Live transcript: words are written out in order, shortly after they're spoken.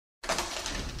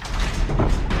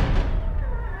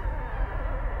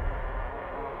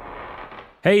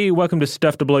Hey, welcome to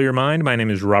Stuff to Blow Your Mind. My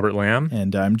name is Robert Lamb.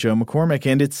 And I'm Joe McCormick,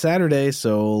 and it's Saturday,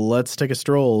 so let's take a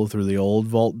stroll through the old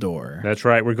vault door. That's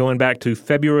right. We're going back to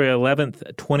February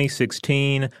 11th,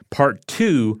 2016, part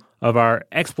 2 of our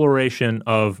exploration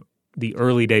of the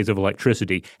early days of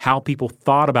electricity, how people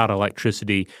thought about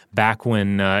electricity back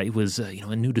when it was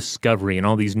a new discovery and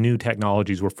all these new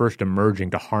technologies were first emerging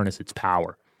to harness its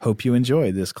power. Hope you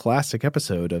enjoy this classic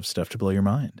episode of Stuff to Blow Your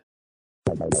Mind.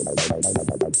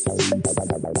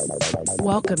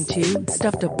 Welcome to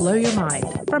Stuff to Blow Your Mind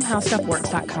from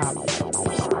HowStuffWorks.com.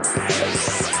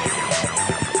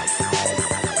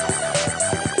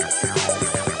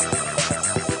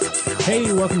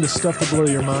 Hey, welcome to Stuff to Blow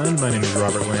Your Mind. My name is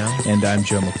Robert Lamb. And I'm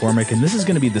Joe McCormick, and this is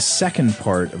going to be the second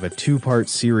part of a two-part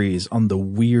series on the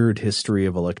weird history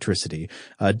of electricity.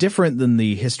 Different than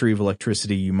the history of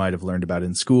electricity you might have learned about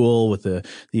in school with the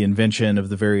invention of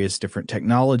the various different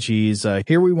technologies.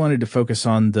 Here we wanted to focus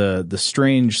on the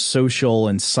strange social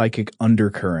and psychic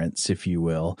undercurrents, if you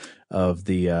will, of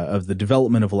the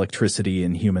development of electricity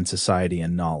in human society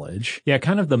and knowledge. Yeah,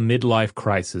 kind of the midlife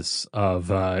crisis of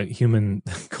human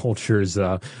culture's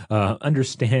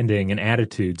understanding and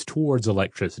attitudes towards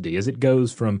electricity as it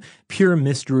goes from pure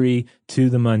mystery to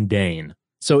the mundane.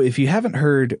 So if you haven't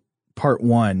heard part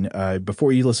one,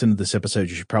 before you listen to this episode,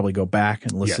 you should probably go back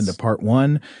and listen to part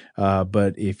one.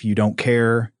 But if you don't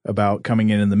care about coming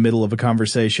in the middle of a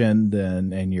conversation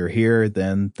and you're here,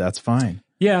 then that's fine.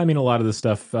 Yeah, I mean, a lot of the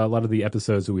stuff, a lot of the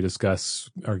episodes that we discuss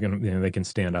are going to, they can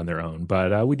stand on their own,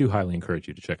 but we do highly encourage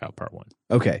you to check out part one.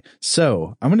 Okay,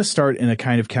 so I'm going to start in a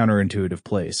kind of counterintuitive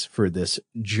place for this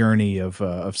journey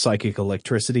of psychic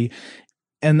electricity,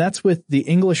 and that's with the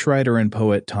English writer and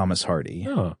poet Thomas Hardy.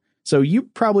 Oh. So you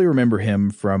probably remember him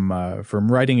from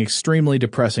writing extremely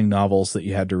depressing novels that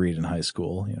you had to read in high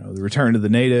school. You know, The Return of the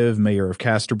Native, Mayor of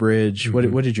Casterbridge.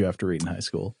 Mm-hmm. What did you have to read in high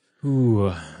school?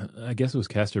 Ooh, I guess it was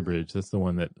Casterbridge. That's the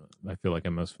one that I feel like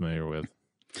I'm most familiar with.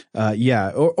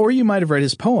 Yeah, or you might have read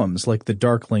his poems like The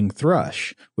Darkling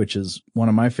Thrush, which is one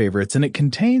of my favorites, and it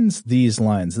contains these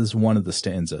lines. This is one of the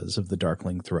stanzas of The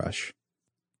Darkling Thrush.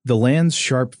 The land's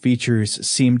sharp features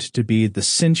seemed to be the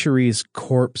century's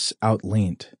corpse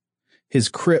outleant, his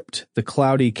crypt the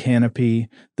cloudy canopy,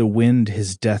 the wind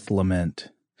his death lament.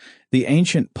 The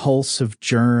ancient pulse of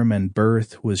germ and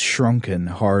birth was shrunken,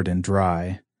 hard and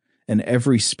dry, and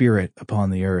every spirit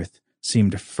upon the earth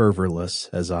seemed fervorless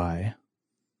as I.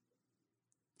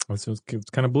 So it's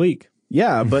kind of bleak.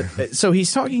 Yeah, but so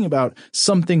he's talking about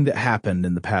something that happened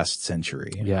in the past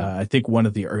century. Yeah. I think one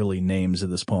of the early names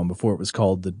of this poem before it was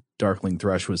called The Darkling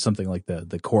Thrush was something like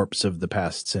the corpse of the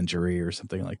past century or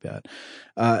something like that.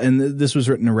 And this was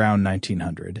written around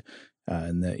 1900.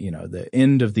 And the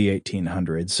end of the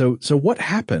 1800s. So what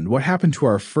happened? What happened to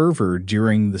our fervor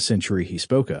during the century he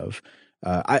spoke of?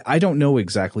 I don't know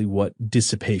exactly what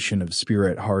dissipation of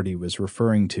spirit Hardy was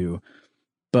referring to,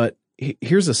 but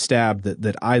here's a stab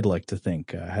that I'd like to think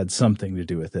had something to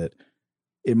do with it.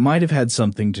 It might have had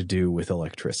something to do with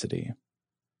electricity.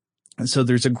 And so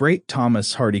there's a great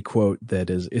Thomas Hardy quote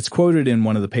it's quoted in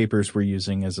one of the papers we're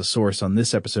using as a source on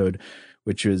this episode,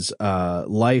 which is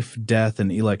Life, Death,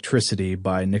 and Electricity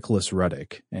by Nicholas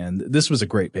Ruddick. And this was a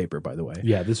great paper, by the way.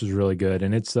 Yeah, this was really good.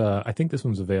 And it's I think this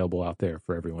one's available out there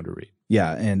for everyone to read.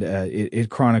 Yeah, and it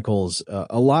chronicles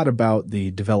a lot about the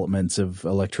developments of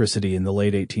electricity in the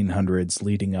late 1800s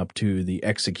leading up to the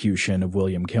execution of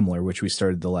William Kemmler, which we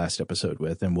started the last episode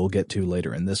with, and we'll get to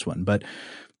later in this one. But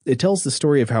it tells the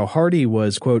story of how Hardy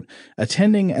was, quote,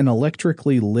 attending an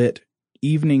electrically lit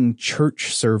evening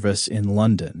church service in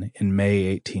London in May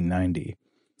 1890.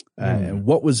 And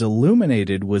what was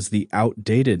illuminated was the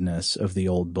outdatedness of the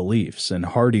old beliefs. And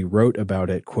Hardy wrote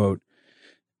about it, quote,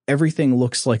 everything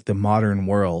looks like the modern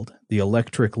world. The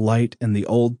electric light and the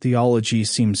old theology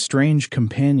seem strange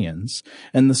companions,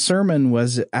 and the sermon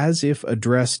was as if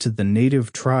addressed to the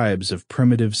native tribes of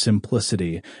primitive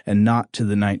simplicity and not to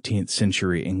the 19th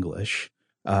century English.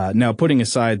 Now, putting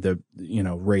aside the,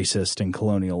 racist and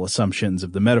colonial assumptions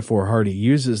of the metaphor Hardy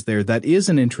uses there, that is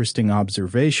an interesting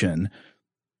observation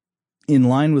in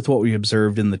line with what we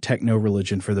observed in the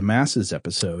Techno-Religion for the Masses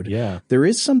episode. Yeah. There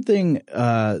is something,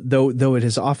 though it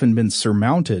has often been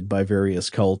surmounted by various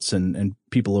cults and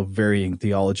people of varying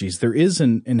theologies, there is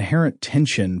an inherent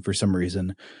tension for some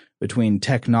reason between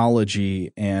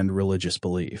technology and religious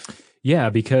belief. Yeah,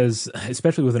 because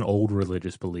especially with an old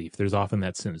religious belief, there's often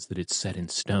that sense that it's set in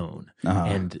stone,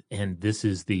 and this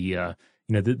is the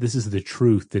this is the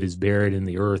truth that is buried in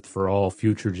the earth for all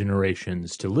future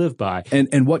generations to live by.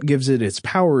 And what gives it its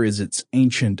power is its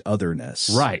ancient otherness,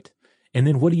 right? And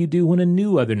then what do you do when a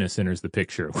new otherness enters the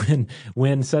picture?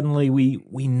 When suddenly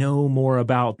we know more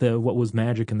about what was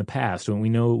magic in the past, when we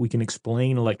know we can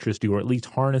explain electricity or at least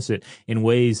harness it in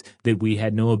ways that we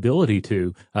had no ability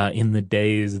to in the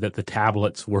days that the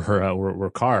tablets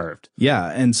were carved. Yeah,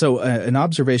 and so an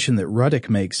observation that Ruddick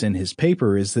makes in his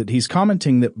paper is that he's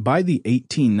commenting that by the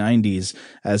 1890s,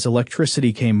 as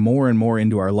electricity came more and more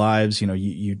into our lives,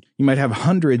 you might have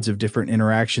hundreds of different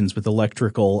interactions with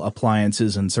electrical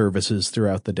appliances and services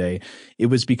throughout the day. It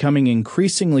was becoming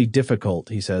increasingly difficult,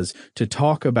 he says, to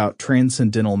talk about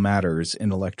transcendental matters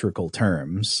in electrical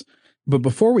terms. But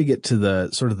before we get to the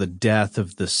sort of the death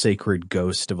of the sacred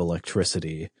ghost of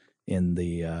electricity in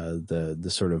the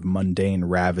sort of mundane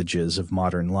ravages of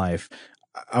modern life,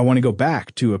 I want to go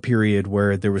back to a period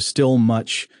where there was still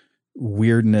much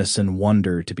weirdness and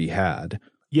wonder to be had.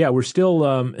 Yeah, we're still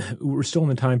in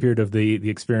the time period of the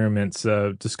experiments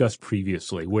discussed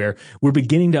previously, where we're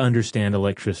beginning to understand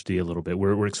electricity a little bit.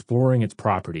 We're exploring its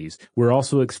properties. We're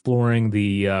also exploring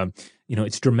the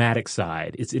its dramatic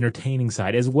side, its entertaining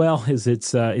side, as well as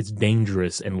its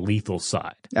dangerous and lethal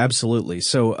side. Absolutely.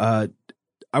 So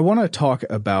I want to talk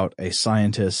about a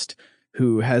scientist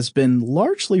who has been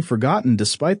largely forgotten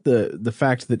despite the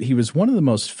fact that he was one of the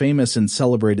most famous and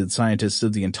celebrated scientists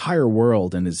of the entire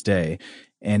world in his day.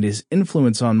 And his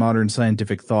influence on modern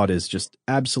scientific thought is just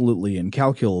absolutely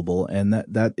incalculable, and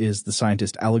that is the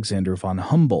scientist Alexander von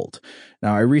Humboldt.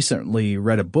 Now, I recently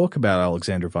read a book about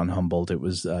Alexander von Humboldt. It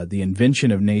was The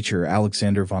Invention of Nature,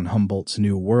 Alexander von Humboldt's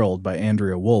New World by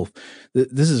Andrea Wolf.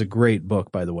 This is a great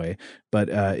book, by the way, but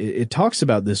it talks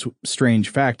about this strange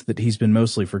fact that he's been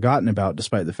mostly forgotten about,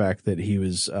 despite the fact that he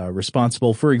was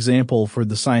responsible, for example, for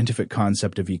the scientific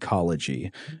concept of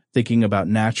ecology, thinking about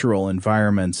natural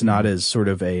environments not as sort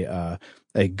of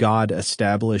a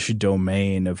God-established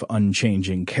domain of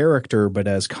unchanging character, but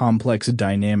as complex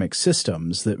dynamic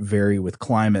systems that vary with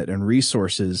climate and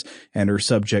resources and are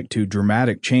subject to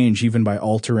dramatic change even by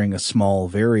altering a small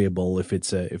variable if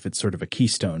it's sort of a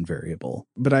keystone variable.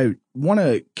 But I want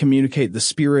to communicate the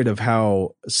spirit of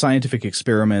how scientific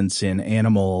experiments in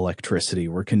animal electricity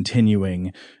were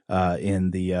continuing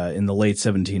in the late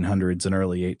 1700s and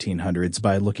early 1800s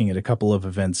by looking at a couple of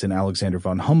events in Alexander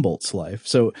von Humboldt's life.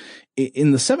 So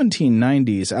in the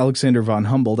 1790s, Alexander von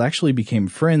Humboldt actually became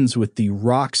friends with the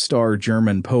rock star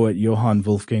German poet Johann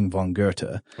Wolfgang von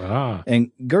Goethe. Ah.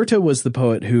 And Goethe was the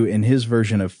poet who, in his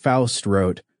version of Faust,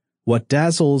 wrote, "What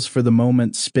dazzles for the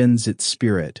moment spins its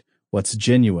spirit. What's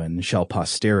genuine shall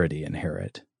posterity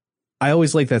inherit." I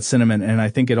always like that sentiment, and I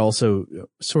think it also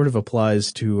sort of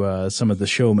applies to some of the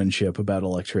showmanship about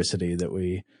electricity that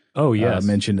we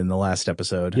mentioned in the last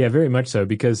episode. Yeah, very much so,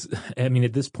 because, I mean,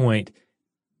 at this point,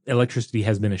 electricity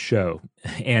has been a show,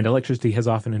 and electricity has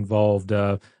often involved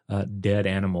dead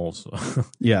animals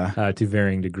to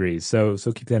varying degrees. So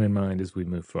keep that in mind as we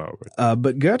move forward.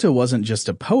 But Goethe wasn't just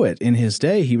a poet. In his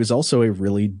day, he was also a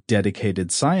really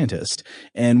dedicated scientist.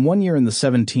 And one year in the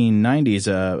 1790s,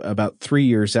 about 3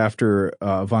 years after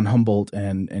von Humboldt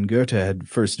and Goethe had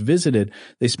first visited,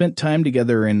 they spent time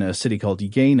together in a city called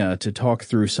Jena to talk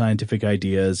through scientific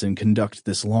ideas and conduct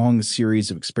this long series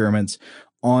of experiments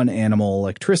on animal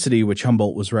electricity, which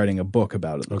Humboldt was writing a book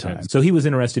about at the time. So he was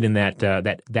interested in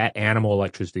that animal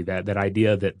electricity, that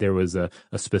idea that there was a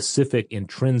specific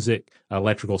intrinsic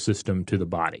electrical system to the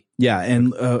body. Yeah,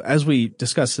 and as we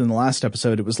discussed in the last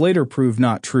episode, it was later proved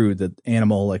not true that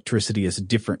animal electricity is a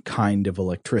different kind of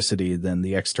electricity than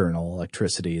the external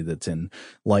electricity that's in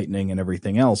lightning and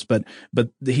everything else. But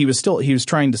he was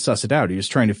trying to suss it out. He was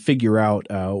trying to figure out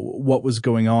what was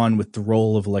going on with the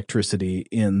role of electricity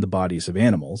in the bodies of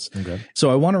animals. Okay. So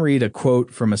I want to read a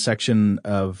quote from a section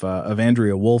of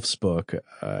Andrea Wolf's book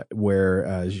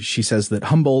where she says that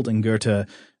Humboldt and Goethe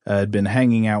had been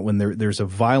hanging out when there's a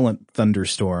violent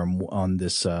thunderstorm on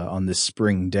this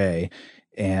spring day.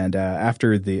 And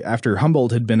after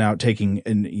Humboldt had been out taking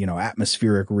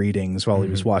atmospheric readings while he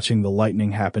was watching the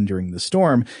lightning happen during the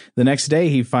storm, the next day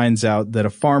he finds out that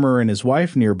a farmer and his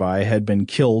wife nearby had been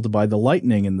killed by the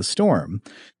lightning in the storm.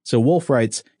 So Wolf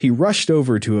writes, he rushed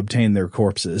over to obtain their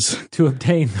corpses. To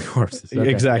obtain the corpses. Okay,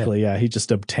 exactly, yeah. He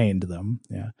just obtained them.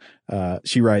 Yeah.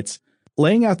 She writes,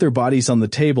 laying out their bodies on the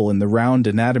table in the round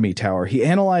anatomy tower, he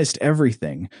analyzed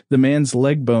everything. The man's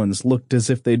leg bones looked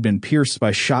as if they'd been pierced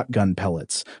by shotgun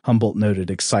pellets, Humboldt noted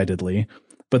excitedly.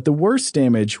 But the worst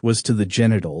damage was to the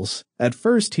genitals. At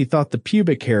first, he thought the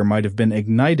pubic hair might have been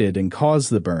ignited and caused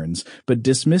the burns, but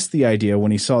dismissed the idea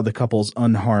when he saw the couple's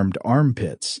unharmed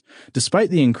armpits. Despite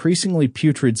the increasingly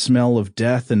putrid smell of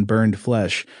death and burned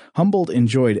flesh, Humboldt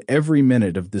enjoyed every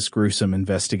minute of this gruesome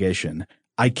investigation.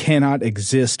 "I cannot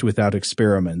exist without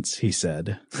experiments," he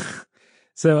said.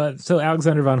 So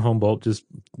Alexander von Humboldt just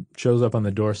shows up on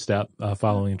the doorstep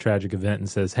following a tragic event and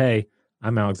says, "Hey,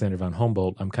 I'm Alexander von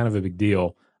Humboldt. I'm kind of a big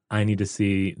deal. I need to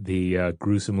see the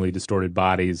gruesomely distorted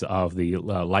bodies of the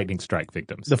lightning strike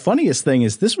victims." The funniest thing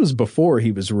is this was before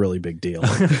he was a really big deal.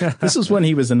 This is when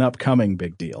he was an upcoming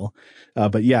big deal.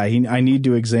 But yeah, I need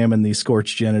to examine these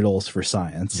scorched genitals for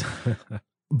science.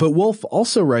 But Wolff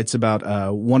also writes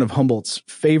about one of Humboldt's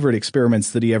favorite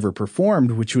experiments that he ever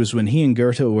performed, which was when he and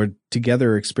Goethe were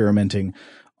together experimenting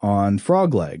on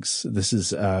frog legs. This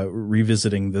is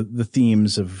revisiting the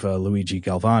themes of Luigi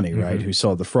Galvani, right, who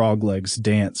saw the frog legs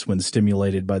dance when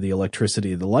stimulated by the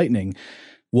electricity of the lightning.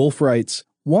 Wolff writes,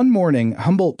 "One morning,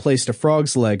 Humboldt placed a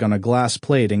frog's leg on a glass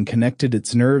plate and connected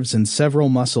its nerves and several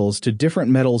muscles to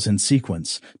different metals in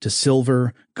sequence, to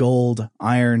silver, gold,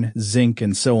 iron, zinc,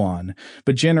 and so on,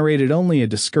 but generated only a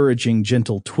discouraging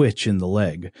gentle twitch in the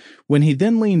leg. When he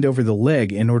then leaned over the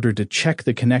leg in order to check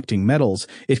the connecting metals,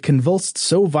 it convulsed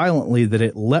so violently that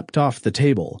it leapt off the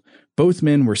table. Both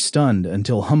men were stunned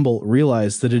until Humboldt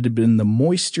realized that it had been the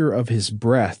moisture of his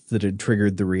breath that had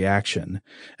triggered the reaction.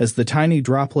 As the tiny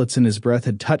droplets in his breath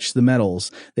had touched the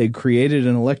metals, they had created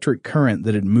an electric current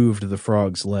that had moved the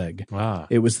frog's leg. Wow.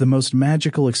 It was the most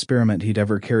magical experiment he'd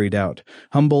ever carried out.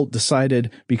 Humboldt decided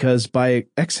because by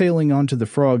exhaling onto the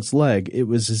frog's leg, it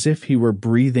was as if he were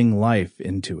breathing life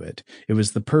into it. It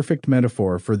was the perfect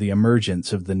metaphor for the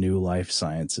emergence of the new life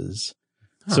sciences."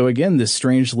 So again, this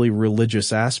strangely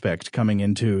religious aspect coming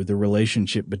into the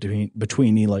relationship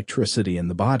between electricity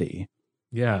and the body.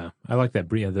 Yeah, I like that.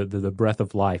 The breath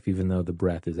of life, even though the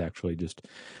breath is actually just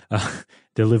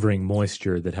delivering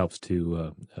moisture that helps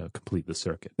to complete the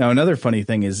circuit. Now, another funny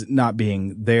thing is not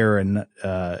being there and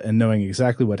knowing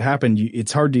exactly what happened.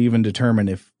 It's hard to even determine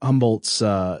if Humboldt's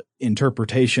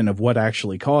interpretation of what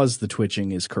actually caused the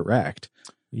twitching is correct.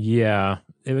 Yeah,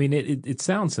 I mean, it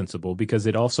sounds sensible because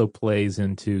it also plays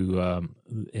into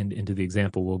the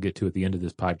example we'll get to at the end of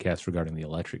this podcast regarding the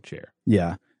electric chair.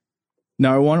 Yeah.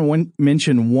 Now, I want to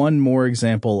mention one more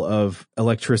example of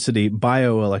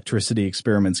bioelectricity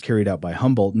experiments carried out by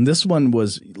Humboldt. And this one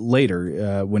was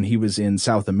later when he was in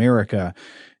South America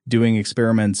doing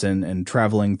experiments and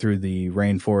traveling through the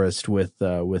rainforest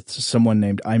with someone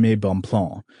named Aimé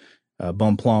Bonpland.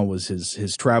 Bonpland was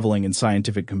his traveling and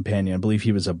scientific companion. I believe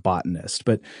he was a botanist.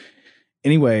 But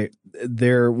anyway,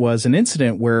 there was an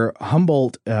incident where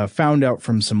Humboldt found out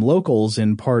from some locals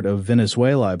in part of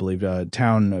Venezuela, I believe, a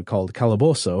town called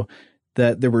Calabozo,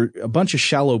 that there were a bunch of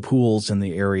shallow pools in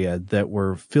the area that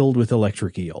were filled with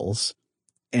electric eels.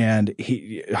 And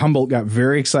Humboldt got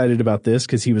very excited about this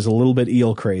because he was a little bit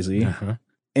eel crazy. Uh-huh.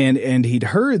 And he'd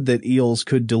heard that eels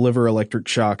could deliver electric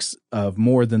shocks of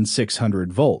more than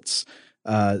 600 volts.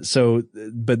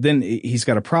 But then he's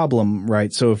got a problem,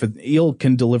 right? So if an eel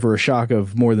can deliver a shock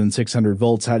of more than 600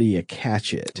 volts, how do you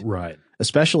catch it? Right.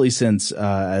 Especially since,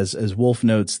 as Wolff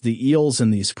notes, the eels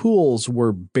in these pools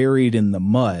were buried in the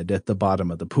mud at the bottom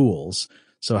of the pools.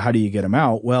 So how do you get them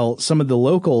out? Well, some of the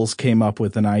locals came up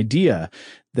with an idea.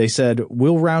 They said,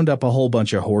 we'll round up a whole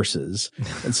bunch of horses.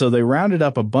 And so they rounded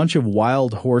up a bunch of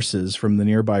wild horses from the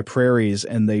nearby prairies,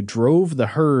 and they drove the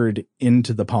herd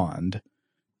into the pond.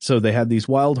 So they had these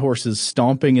wild horses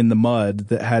stomping in the mud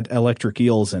that had electric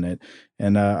eels in it.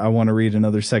 And I want to read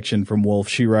another section from Wolff.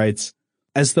 She writes,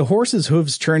 "As the horses'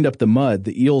 hooves churned up the mud,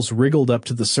 the eels wriggled up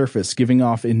to the surface, giving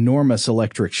off enormous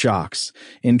electric shocks.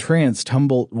 Entranced,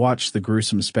 Humboldt watched the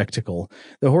gruesome spectacle.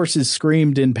 The horses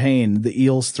screamed in pain, the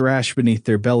eels thrashed beneath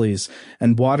their bellies,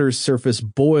 and water's surface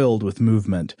boiled with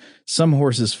movement. Some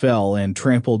horses fell, and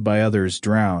trampled by others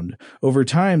drowned. Over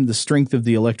time, the strength of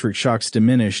the electric shocks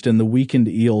diminished, and the weakened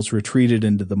eels retreated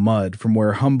into the mud, from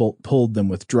where Humboldt pulled them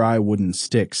with dry wooden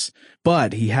sticks.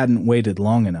 But he hadn't waited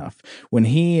long enough. When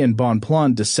he and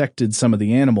Bonpland dissected some of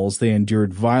the animals, they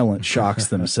endured violent shocks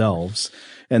themselves."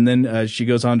 And then she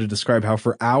goes on to describe how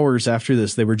for hours after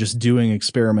this, they were just doing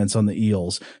experiments on the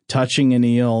eels, touching an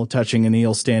eel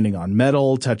standing on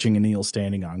metal, touching an eel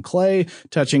standing on clay,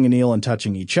 touching an eel and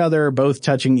touching each other, both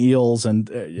touching eels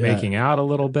and making out a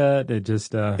little bit. It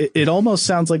just it almost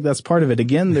sounds like that's part of it.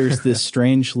 Again, there's this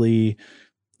strangely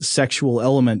sexual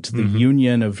element to the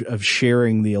union of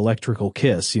sharing the electrical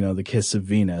kiss, the kiss of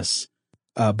Venus.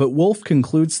 But Wolff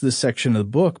concludes this section of the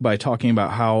book by talking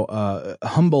about how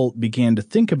Humboldt began to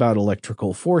think about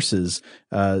electrical forces,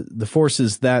 the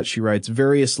forces that, she writes,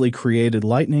 variously created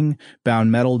lightning,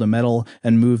 bound metal to metal,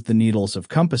 and moved the needles of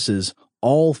compasses,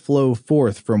 all flow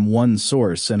forth from one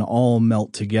source and all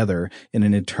melt together in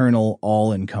an eternal,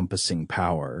 all-encompassing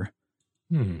power.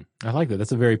 I like that.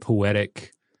 That's a very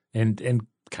poetic and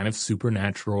kind of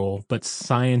supernatural, but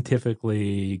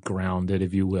scientifically grounded,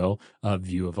 if you will,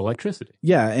 view of electricity.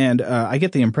 Yeah, and I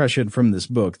get the impression from this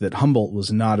book that Humboldt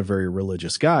was not a very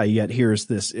religious guy, yet here's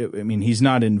this, I mean, he's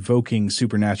not invoking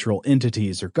supernatural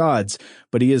entities or gods,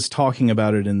 but he is talking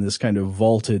about it in this kind of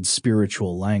vaulted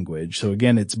spiritual language. So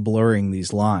again, it's blurring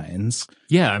these lines.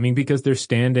 Yeah, I mean, because they're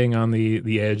standing on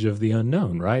the edge of the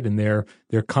unknown, right? And they're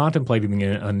contemplating the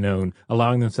unknown,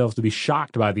 allowing themselves to be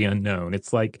shocked by the unknown.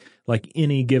 It's like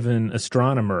any given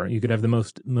astronomer, you could have the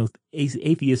most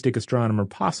atheistic astronomer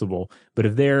possible, but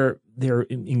if they're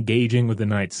engaging with the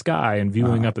night sky and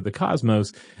viewing up at the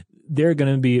cosmos, they're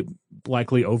going to be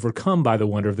likely overcome by the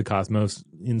wonder of the cosmos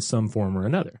in some form or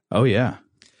another. Oh, yeah.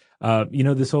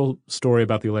 This whole story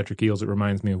about the electric eels, it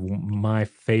reminds me of my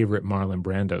favorite Marlon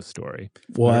Brando story.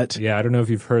 What? Yeah, I don't know if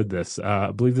you've heard this.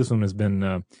 I believe this one has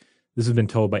been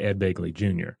told by Ed Begley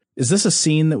Jr. Is this a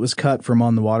scene that was cut from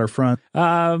On the Waterfront?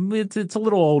 It's a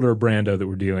little older Brando that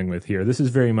we're dealing with here. This is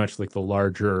very much like the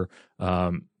larger,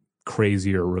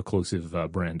 crazier, reclusive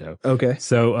Brando. Okay.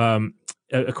 So,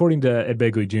 according to Ed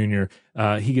Begley Jr.,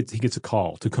 he gets a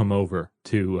call to come over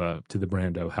to the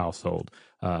Brando household.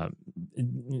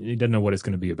 He doesn't know what it's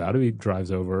going to be about. He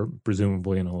drives over,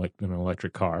 presumably in an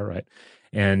electric car, right?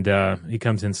 And he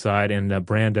comes inside, and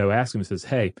Brando asks him, says,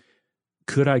 "Hey,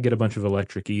 could I get a bunch of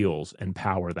electric eels and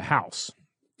power the house?"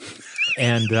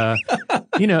 And Ed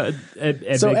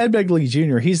Ed Begley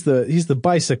Jr., he's the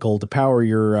bicycle to power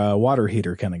your water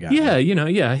heater kind of guy.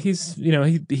 Yeah,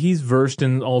 he's versed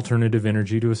in alternative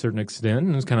energy to a certain extent,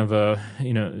 and is kind of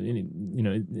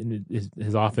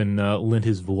has often lent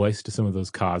his voice to some of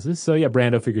those causes. So yeah,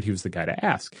 Brando figured he was the guy to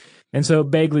ask, and so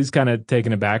Begley's kind of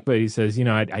taken aback, but he says,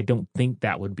 I don't think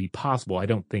that would be possible. I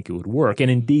don't think it would work,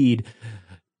 and indeed,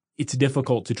 it's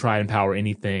difficult to try and power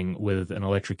anything with an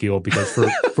electric eel because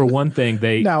for one thing,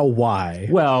 Now why?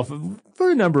 Well, for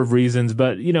a number of reasons,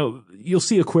 but you'll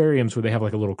see aquariums where they have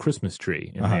like a little Christmas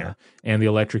tree in there, and the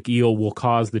electric eel will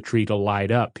cause the tree to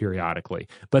light up periodically.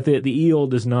 But the eel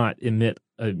does not emit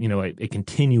a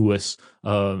continuous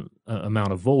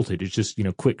amount of voltage. It's just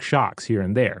quick shocks here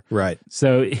and there. Right.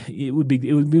 So it would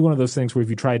be one of those things where if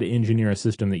you try to engineer a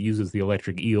system that uses the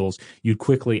electric eels, you'd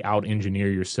quickly out-engineer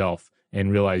yourself and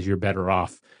realize you're better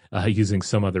off using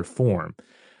some other form.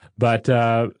 But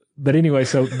anyway,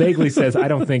 so Begley says, I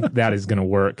don't think that is going to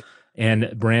work. And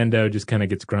Brando just kind of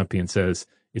gets grumpy and says,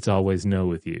 it's always no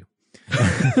with you.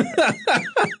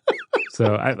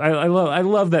 So I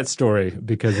love that story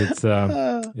because it's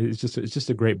just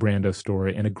a great Brando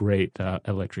story and a great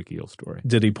electric eel story.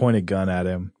 Did he point a gun at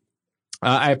him?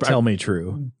 Tell me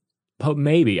true.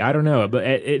 Maybe. I don't know. But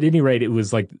at any rate, it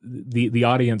was like the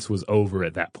audience was over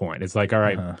at that point. It's like, all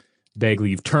right,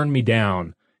 Begley, you've turned me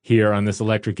down here on this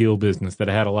electric eel business that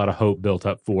I had a lot of hope built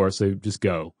up for. So just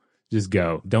go. Just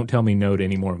go. Don't tell me no to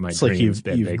any more of my dreams. It's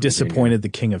like you've disappointed the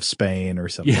King of Spain or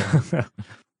something. Yeah.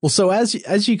 Well, so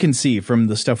as you can see from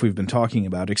the stuff we've been talking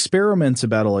about, experiments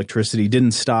about electricity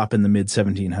didn't stop in the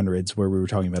mid-1700s, where we were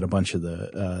talking about a bunch of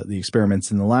the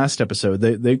experiments in the last episode.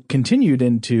 They continued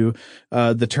into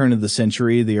the turn of the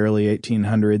century, the early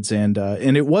 1800s, and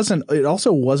it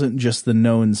also wasn't just the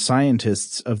known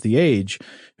scientists of the age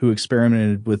who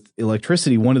experimented with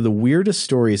electricity. One of the weirdest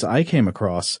stories I came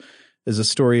across is a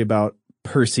story about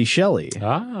Percy Shelley.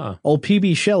 Old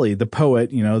P.B. Shelley, the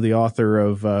poet, the author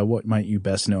of what might you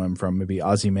best know him from? Maybe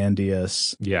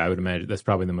Ozymandias. Yeah, I would imagine that's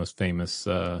probably the most famous.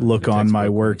 Look on my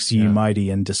works, ye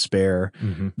mighty in despair.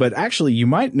 Mm-hmm. But actually, you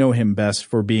might know him best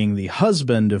for being the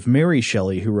husband of Mary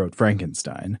Shelley, who wrote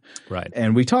Frankenstein. Right.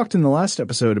 And we talked in the last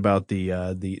episode about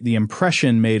the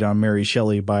impression made on Mary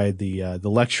Shelley by the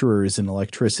lecturers in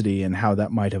electricity and how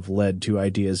that might have led to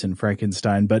ideas in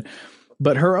Frankenstein.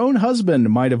 But her own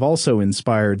husband might have also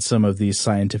inspired some of these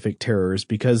scientific terrors,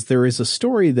 because there is a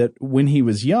story that when he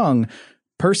was young,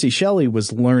 Percy Shelley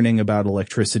was learning about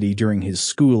electricity during his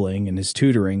schooling and his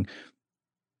tutoring,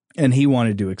 and he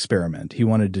wanted to experiment. He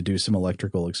wanted to do some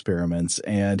electrical experiments,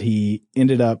 and he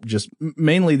ended up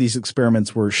mainly these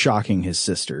experiments were shocking his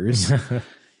sisters.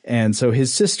 And so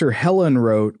his sister Helen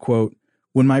wrote, quote,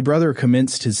 "When my brother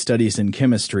commenced his studies in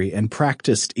chemistry and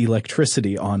practiced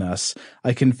electricity on us,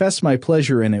 I confess my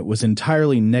pleasure in it was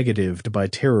entirely negatived by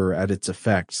terror at its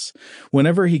effects.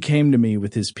 Whenever he came to me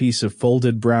with his piece of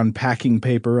folded brown packing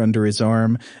paper under his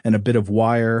arm and a bit of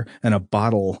wire and a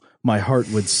bottle, My heart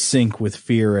would sink with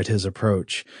fear at his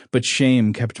approach, but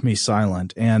shame kept me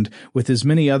silent, and, with as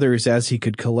many others as he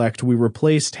could collect, we were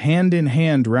placed hand in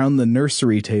hand round the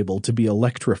nursery table to be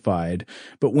electrified.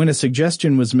 But when a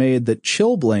suggestion was made that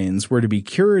chilblains were to be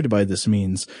cured by this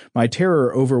means, my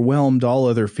terror overwhelmed all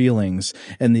other feelings,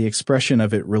 and the expression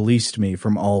of it released me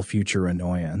from all future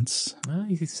annoyance.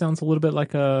 He sounds a little bit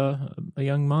like a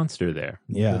young monster there,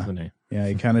 doesn't he? Yeah,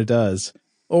 he kind of does.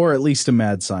 Or at least a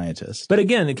mad scientist. But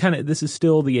again, this is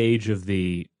still the age of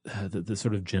the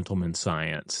sort of gentleman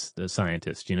science, the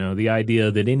scientist, the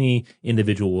idea that any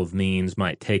individual of means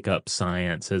might take up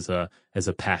science as a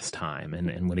pastime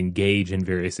and would engage in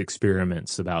various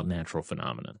experiments about natural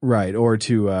phenomena. Right, or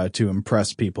to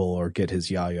impress people or get his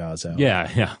yayas out.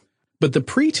 Yeah. But the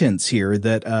pretense here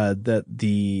that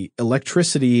the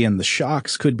electricity and the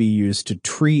shocks could be used to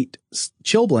treat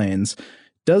chilblains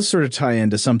does sort of tie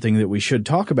into something that we should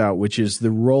talk about, which is the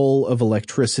role of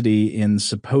electricity in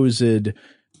supposed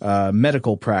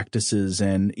medical practices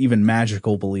and even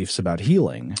magical beliefs about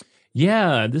healing.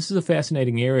 Yeah, this is a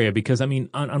fascinating area because,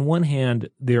 on one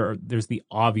hand, there's the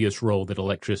obvious role that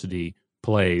electricity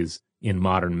plays in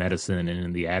modern medicine and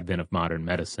in the advent of modern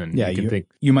medicine. Yeah,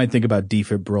 you might think about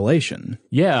defibrillation.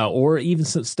 Yeah, or even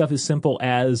stuff as simple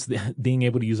as being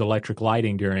able to use electric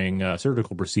lighting during a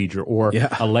surgical procedure or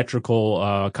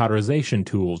electrical cauterization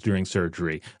tools during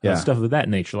surgery, stuff of that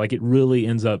nature. Like it really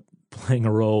ends up playing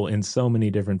a role in so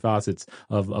many different facets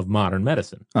of modern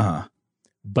medicine. Uh-huh.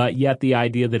 But yet the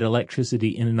idea that electricity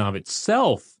in and of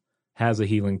itself has a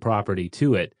healing property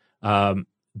to it,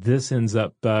 this ends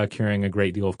up carrying a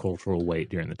great deal of cultural weight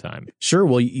during the time. Sure.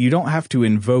 Well, you don't have to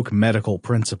invoke medical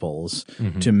principles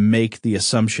to make the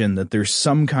assumption that there's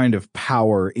some kind of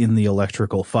power in the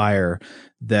electrical fire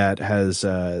that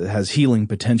has healing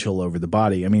potential over the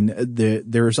body. I mean,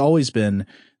 there's always been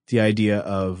the idea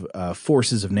of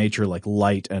forces of nature like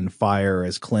light and fire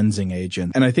as cleansing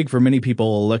agents. And I think for many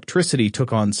people, electricity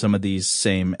took on some of these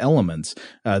same elements.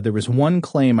 There was one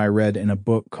claim I read in a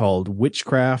book called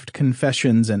Witchcraft,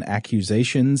 Confessions, and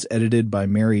Accusations, edited by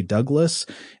Mary Douglas.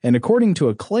 And according to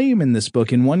a claim in this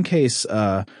book, in one case,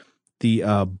 the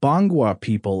Bangwa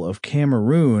people of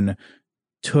Cameroon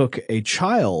took a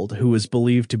child who was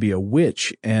believed to be a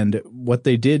witch, and what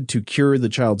they did to cure the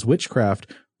child's witchcraft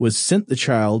was sent the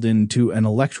child into an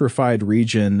electrified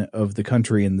region of the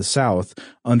country in the south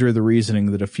under the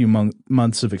reasoning that a few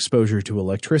months of exposure to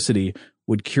electricity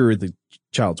would cure the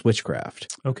child's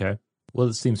witchcraft. Okay. Well,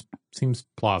 it seems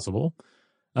plausible.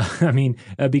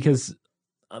 Because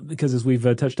as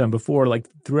we've touched on before, like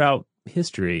throughout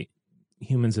history,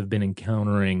 humans have been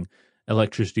encountering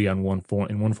electricity in one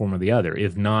form or the other.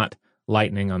 If not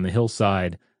lightning on the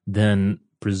hillside, then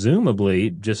presumably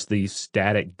just the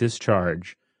static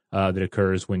discharge that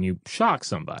occurs when you shock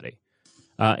somebody.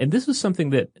 And this was something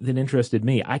that interested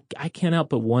me. I can't help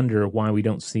but wonder why we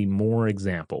don't see more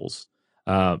examples,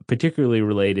 particularly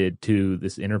related to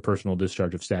this interpersonal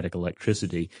discharge of static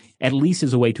electricity, at least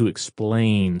as a way to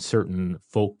explain certain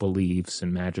folk beliefs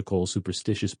and magical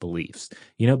superstitious beliefs.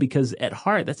 Because at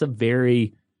heart, that's a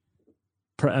very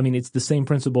it's the same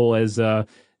principle as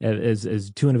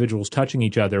two individuals touching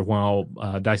each other while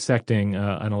dissecting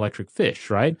an electric fish,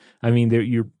 right?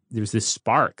 There's this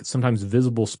spark, sometimes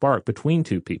visible spark between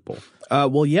two people.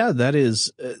 Well, yeah, that is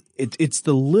it's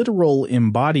the literal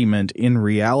embodiment in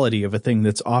reality of a thing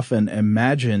that's often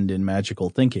imagined in magical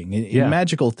thinking. In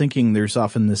magical thinking, there's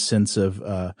often this sense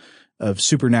of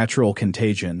supernatural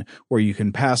contagion where you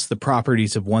can pass the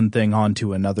properties of one thing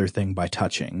onto another thing by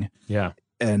touching. Yeah.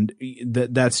 And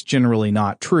that's generally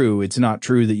not true. It's not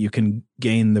true that you can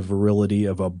gain the virility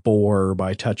of a boar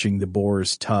by touching the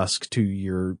boar's tusk to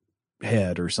your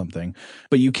head or something.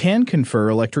 But you can confer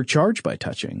electric charge by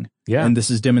touching. Yeah. And this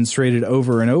is demonstrated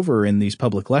over and over in these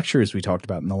public lectures we talked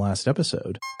about in the last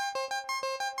episode.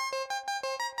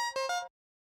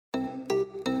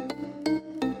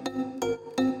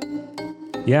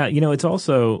 Yeah, it's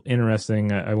also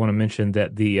interesting. I want to mention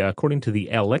that according to the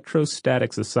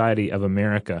Electrostatic Society of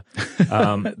America,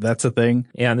 that's a thing.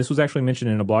 Yeah, and this was actually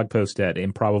mentioned in a blog post at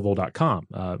improbable.com.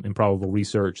 Improbable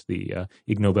Research, the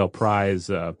Ig Nobel Prize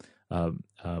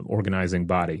organizing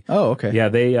body. Oh, okay. Yeah,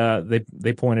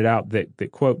 they pointed out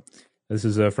that quote. This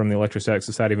is from the Electrostatic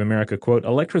Society of America, quote,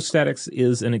 "Electrostatics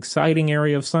is an exciting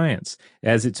area of science,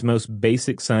 as its most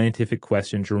basic scientific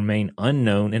questions remain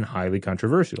unknown and highly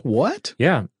controversial." What?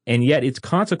 Yeah, and yet its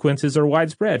consequences are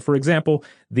widespread. For example,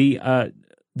 the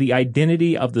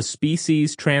identity of the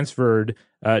species transferred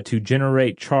to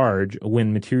generate charge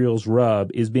when materials rub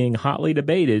is being hotly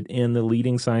debated in the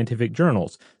leading scientific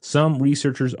journals. Some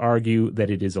researchers argue that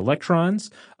it is electrons,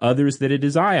 others that it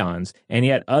is ions, and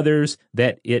yet others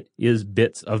that it is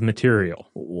bits of material.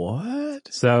 What?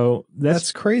 So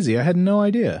That's crazy. I had no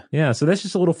idea. yeah, so that's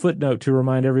just a little footnote to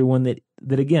remind everyone that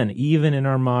again, even in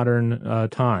our modern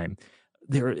time,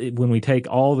 when we take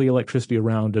all the electricity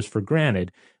around us for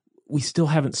granted, we still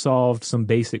haven't solved some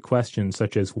basic questions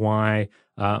such as why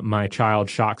my child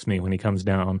shocks me when he comes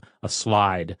down a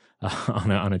slide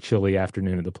on a chilly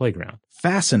afternoon at the playground.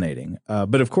 Fascinating.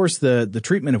 But of course, the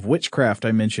treatment of witchcraft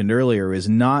I mentioned earlier is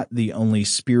not the only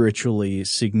spiritually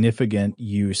significant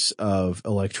use of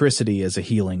electricity as a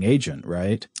healing agent,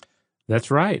 right?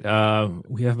 That's right.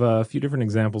 We have a few different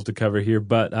examples to cover here,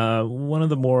 but one of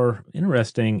the more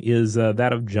interesting is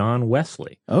that of John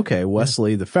Wesley. Okay,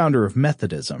 Wesley, the founder of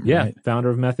Methodism, Yeah, right? founder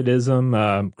of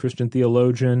Methodism, Christian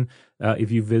theologian.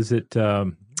 If you visit, I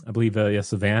believe,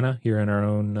 Savannah here in our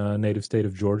own native state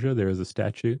of Georgia, there is a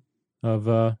statue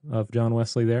of John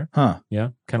Wesley there. Huh. Yeah,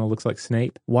 kind of looks like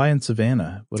Snape. Why in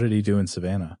Savannah? What did he do in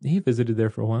Savannah? He visited there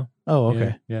for a while. Oh,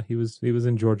 okay. Yeah, he was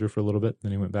in Georgia for a little bit,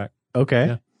 then he went back. Okay.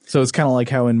 Yeah. So it's kind of like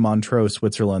how in Montreux,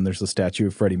 Switzerland, there's a statue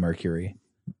of Freddie Mercury.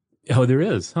 Oh, there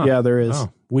is. Huh? Yeah, there is.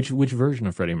 Oh, which version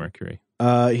of Freddie Mercury?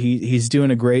 He's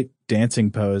doing a great dancing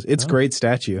pose. It's a great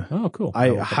statue. Oh, cool. I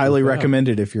will highly look that up. recommend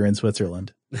it if you're in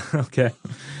Switzerland. Okay.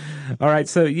 All right.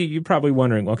 So you're probably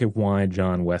wondering, okay, why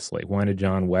John Wesley? Why did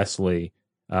John Wesley?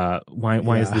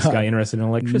 Why is this guy interested in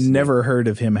electricity? Never heard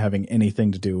of him having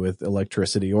anything to do with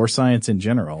electricity or science in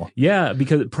general. Yeah,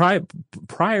 because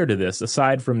prior to this,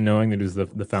 aside from knowing that he was the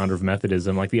founder of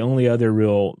Methodism, like the only other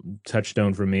real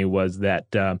touchstone for me was that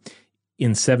in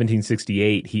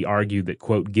 1768 he argued that,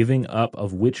 quote, giving up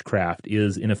of witchcraft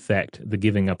is in effect the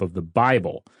giving up of the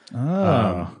Bible.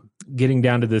 Oh. Getting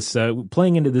down to this,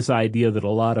 playing into this idea that a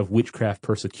lot of witchcraft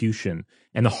persecution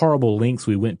and the horrible lengths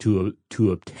we went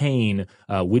to obtain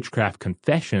witchcraft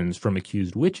confessions from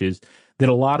accused witches, that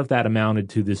a lot of that amounted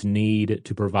to this need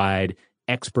to provide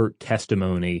expert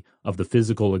testimony of the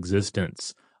physical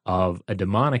existence of a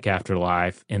demonic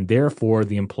afterlife and therefore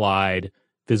the implied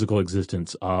physical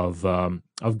existence of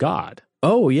God.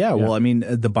 Oh, yeah. Well, I mean,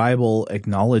 the Bible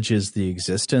acknowledges the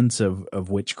existence of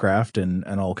witchcraft and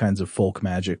all kinds of folk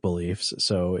magic beliefs.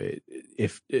 So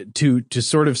to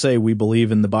sort of say we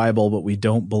believe in the Bible, but we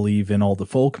don't believe in all the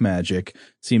folk magic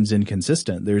seems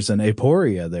inconsistent. There's an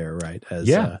aporia there, right? As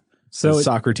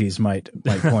Socrates might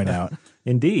point out.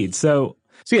 Indeed. So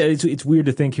yeah, it's weird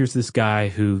to think here's this guy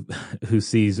who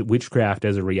sees witchcraft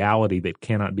as a reality that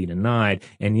cannot be denied,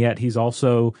 and yet he's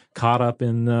also caught up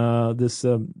in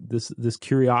this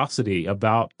curiosity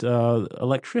about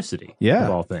electricity, of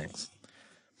all things.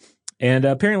 And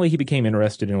apparently, he became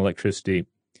interested in electricity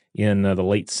in the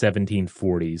late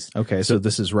 1740s. Okay, so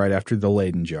this is right after the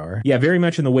Leyden jar. Yeah, very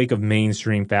much in the wake of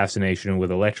mainstream fascination with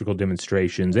electrical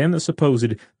demonstrations and the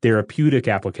supposed therapeutic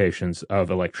applications of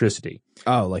electricity.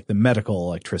 Oh, like the medical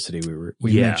electricity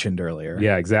we mentioned earlier.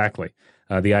 Yeah, exactly.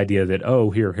 The idea that,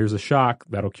 here's a shock,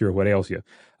 that'll cure what ails you.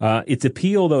 Its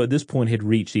appeal, though, at this point had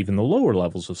reached even the lower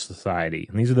levels of society.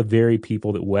 And these are the very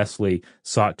people that Wesley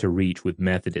sought to reach with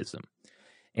Methodism.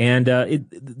 And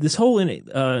this whole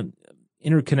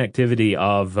interconnectivity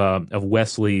of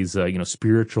Wesley's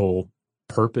spiritual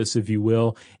purpose, if you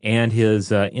will, and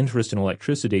his interest in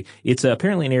electricity, it's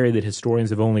apparently an area that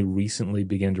historians have only recently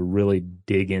begun to really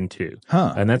dig into.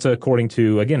 And that's according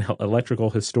to, again, electrical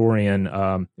historian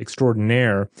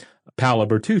extraordinaire Paolo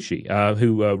Bertucci,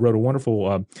 who wrote a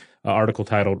wonderful article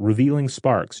titled "Revealing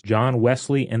Sparks, John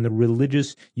Wesley and the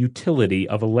Religious Utility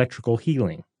of Electrical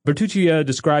Healing." Bertucci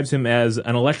describes him as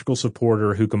an electrical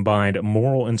supporter who combined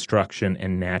moral instruction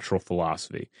and natural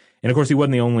philosophy. And of course, he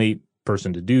wasn't the only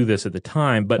person to do this at the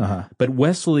time, but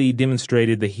Wesley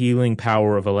demonstrated the healing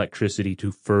power of electricity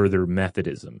to further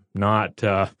Methodism, not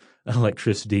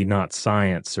electricity, not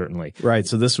science, certainly. Right.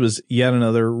 So this was yet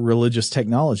another religious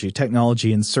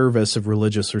technology in service of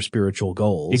religious or spiritual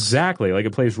goals. Exactly. Like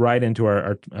it plays right into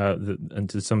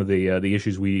into some of the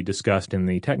issues we discussed in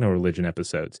the techno-religion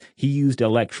episodes. He used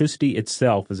electricity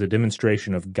itself as a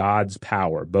demonstration of God's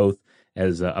power, both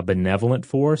as a benevolent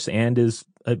force and as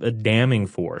a damning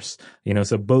force.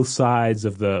 So both sides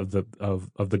of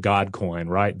the God coin,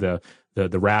 right? The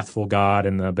the wrathful God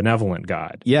and the benevolent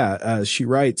God. Yeah, she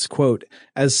writes, quote,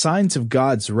 "As signs of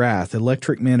God's wrath,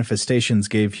 electric manifestations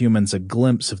gave humans a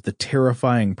glimpse of the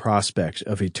terrifying prospect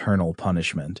of eternal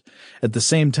punishment. At the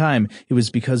same time, it was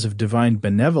because of divine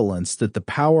benevolence that the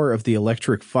power of the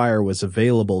electric fire was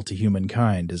available to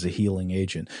humankind as a healing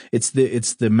agent." It's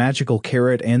the magical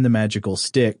carrot and the magical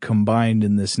stick combined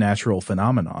in this natural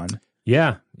phenomenon.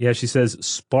 Yeah, she says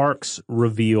sparks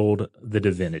revealed the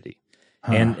divinity.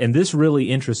 And this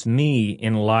really interests me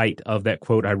in light of that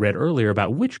quote I read earlier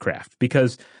about witchcraft,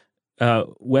 because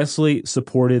Wesley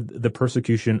supported the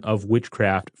persecution of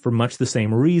witchcraft for much the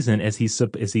same reason as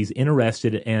he's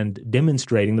interested and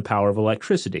demonstrating the power of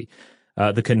electricity.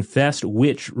 The confessed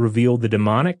witch revealed the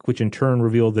demonic, which in turn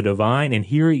revealed the divine, and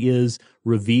here he is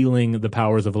revealing the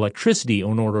powers of electricity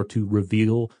in order to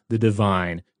reveal the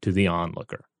divine to the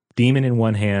onlooker. Demon in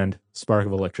one hand, spark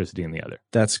of electricity in the other.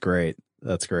 That's great.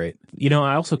 That's great. You know,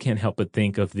 I also can't help but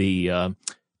think of the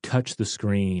touch the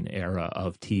screen era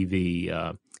of TV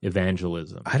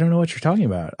evangelism. I don't know what you're talking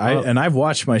about. I've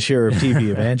watched my share of TV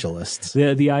evangelists.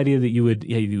 The idea that you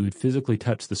would physically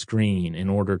touch the screen in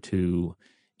order to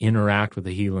interact with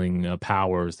the healing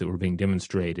powers that were being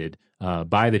demonstrated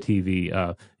by the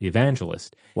TV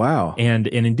evangelist. Wow. And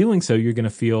in doing so, you're going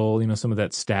to feel, some of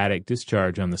that static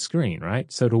discharge on the screen,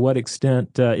 right? So to what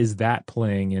extent is that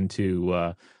playing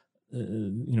into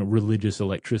religious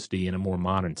electricity in a more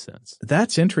modern sense?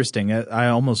 That's interesting.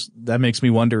 That makes me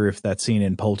wonder if that scene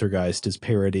in Poltergeist is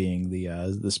parodying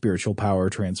the spiritual power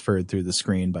transferred through the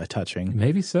screen by touching.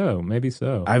 Maybe so.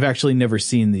 I've actually never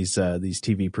seen these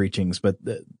TV preachings, but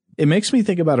it makes me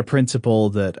think about a principle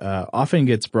that often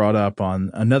gets brought up on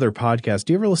another podcast.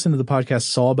 Do you ever listen to the podcast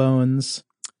Sawbones?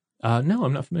 No,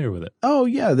 I'm not familiar with it. Oh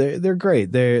yeah, they're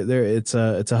great. It's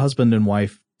a husband and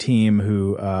wife team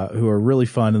who are really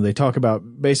fun, and they talk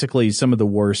about basically some of the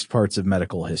worst parts of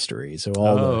medical history. So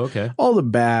all the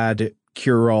bad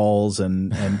cure-alls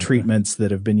and treatments that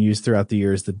have been used throughout the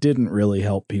years that didn't really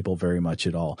help people very much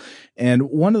at all. And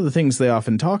one of the things they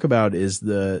often talk about is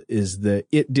the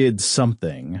it did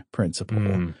something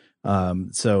principle.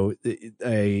 So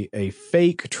a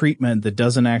fake treatment that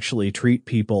doesn't actually treat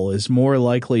people is more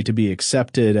likely to be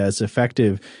accepted as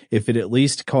effective if it at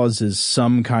least causes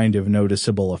some kind of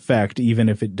noticeable effect, even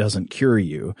if it doesn't cure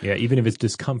you. Yeah, even if it's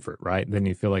discomfort, right? Then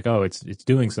you feel like, oh, it's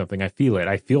doing something. I feel it.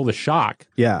 I feel the shock.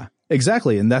 Yeah.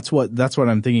 Exactly. And that's what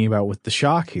I'm thinking about with the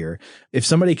shock here. If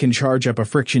somebody can charge up a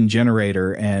friction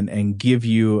generator and give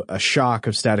you a shock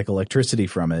of static electricity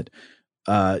from it,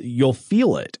 you'll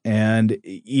feel it. And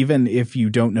even if you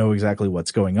don't know exactly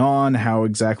what's going on, how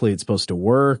exactly it's supposed to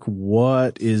work,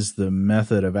 what is the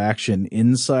method of action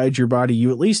inside your body, you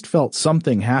at least felt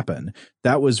something happen.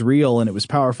 That was real and it was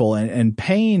powerful. And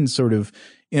pain sort of,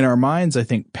 in our minds, I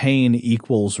think pain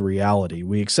equals reality.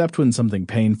 We accept when something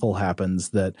painful happens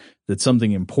that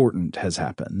something important has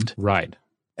happened. Right.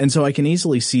 And so I can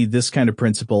easily see this kind of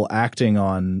principle acting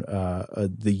on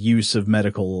the use of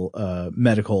medical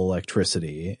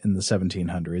electricity in the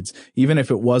 1700s. Even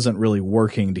if it wasn't really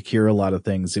working to cure a lot of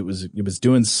things, it was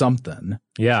doing something.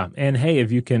 Yeah, and hey, if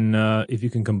you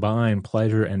can combine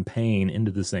pleasure and pain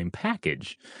into the same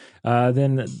package,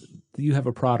 then you have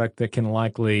a product that can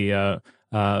likely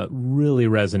really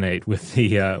resonate with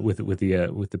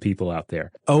the people out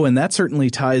there. Oh, and that certainly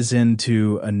ties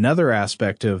into another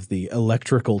aspect of the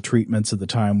electrical treatments of the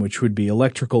time, which would be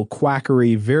electrical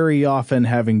quackery, very often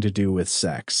having to do with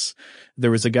sex.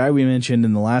 There was a guy we mentioned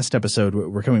in the last episode,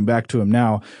 we're coming back to him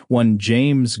now, one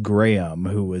James Graham,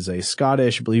 who was a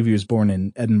Scottish, I believe he was born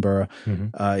in Edinburgh.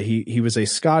 Mm-hmm. He was a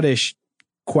Scottish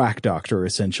quack doctor,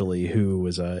 essentially, who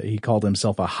was he called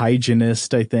himself a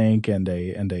hygienist, I think, and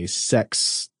a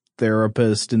sex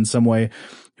therapist in some way,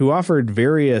 who offered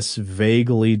various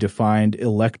vaguely defined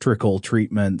electrical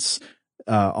treatments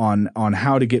on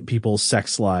how to get people's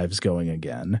sex lives going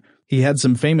again. He had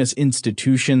some famous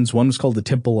institutions. One was called the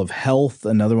Temple of Health.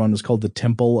 Another one was called the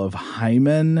Temple of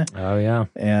Hymen. Oh, yeah.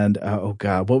 And, oh,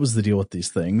 God, what was the deal with these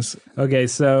things? Okay,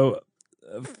 so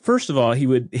first of all, he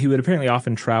would apparently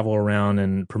often travel around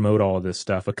and promote all of this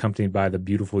stuff, accompanied by the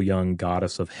beautiful young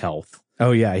goddess of health.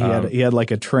 Oh yeah, he had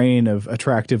like a train of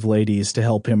attractive ladies to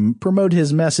help him promote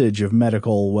his message of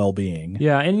medical well-being.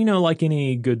 Yeah, and like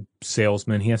any good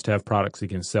salesman, he has to have products he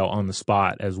can sell on the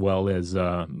spot, as well as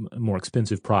more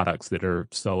expensive products that are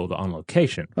sold on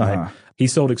location. Right? Uh-huh. He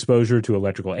sold exposure to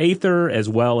electrical aether, as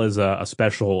well as a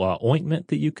special ointment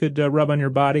that you could rub on your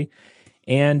body.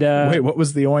 And wait, what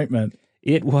was the ointment?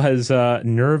 It was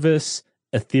nervous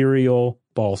ethereal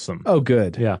balsam. Oh,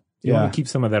 good. Yeah. You want to keep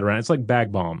some of that around. It's like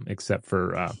bag balm, except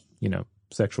for,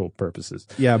 sexual purposes.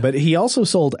 Yeah, but he also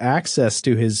sold access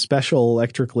to his special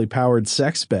electrically powered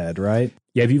sex bed, right?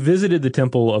 Yeah, if you visited the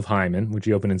Temple of Hymen, which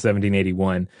he opened in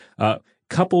 1781,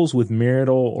 couples with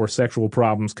marital or sexual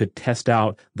problems could test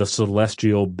out the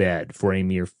celestial bed for a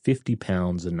mere 50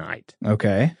 pounds a night.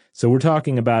 Okay. So we're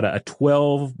talking about a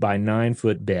 12 by 9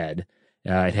 foot bed.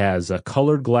 It has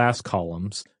colored glass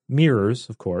columns, mirrors,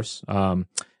 of course,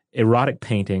 erotic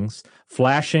paintings,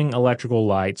 flashing electrical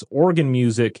lights, organ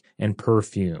music, and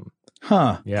perfume.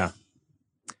 Huh. Yeah.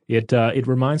 It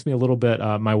reminds me a little bit.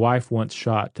 My wife once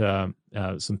shot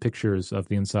some pictures of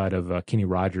the inside of Kenny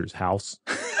Rogers' house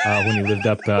when he lived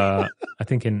up, I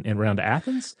think, in around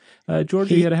Athens,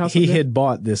 Georgia. He had a house. He had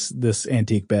bought this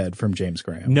antique bed from James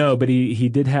Graham. No, but he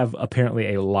did have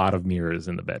apparently a lot of mirrors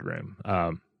in the bedroom.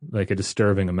 Like a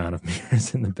disturbing amount of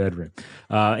mirrors in the bedroom.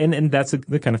 And that's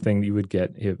the kind of thing you would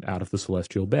get out of the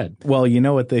celestial bed. Well, you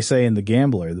know what they say in The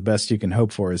Gambler, the best you can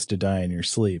hope for is to die in your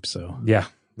sleep. So yeah,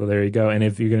 well, there you go. And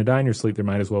if you're going to die in your sleep, there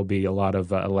might as well be a lot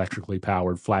of electrically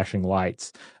powered flashing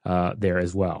lights there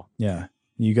as well. Yeah.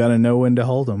 You got to know when to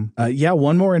hold them.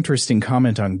 One more interesting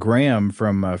comment on Graham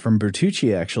from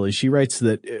Bertucci, actually. She writes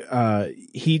that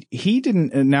he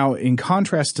didn't, now in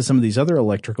contrast to some of these other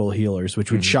electrical healers,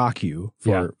 which would shock you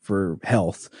for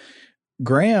health,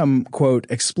 Graham, quote,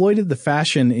 exploited the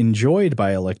fashion enjoyed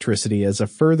by electricity as a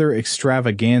further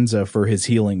extravaganza for his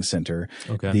healing center.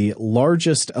 Okay. The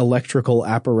largest electrical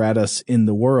apparatus in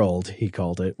the world, he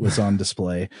called it, was on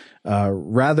display,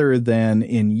 rather than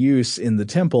in use in the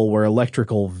temple where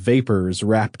electrical vapors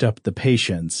wrapped up the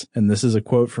patients. And this is a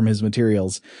quote from his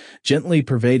materials, gently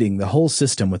pervading the whole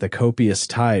system with a copious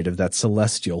tide of that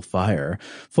celestial fire,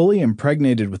 fully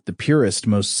impregnated with the purest,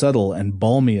 most subtle, and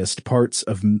balmiest parts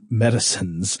of medicine,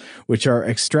 which are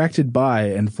extracted by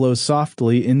and flow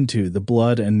softly into the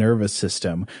blood and nervous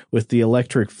system with the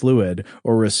electric fluid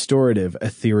or restorative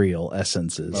ethereal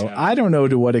essences. Well, I don't know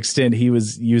to what extent he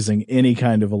was using any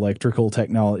kind of electrical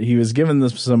technology. He was given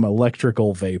some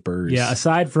electrical vapors. Yeah,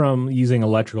 aside from using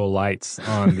electrical lights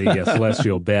on the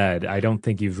celestial bed, I don't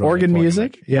think you've organ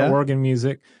music. Yeah, organ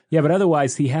music. Yeah, but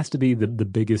otherwise, he has to be the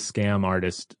biggest scam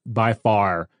artist by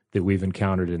far that we've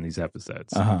encountered in these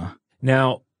episodes.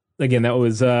 Now, again, that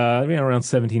was around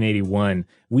 1781.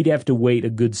 We'd have to wait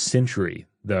a good century,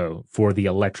 though, for the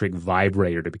electric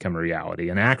vibrator to become a reality,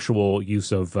 an actual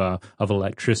use of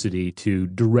electricity to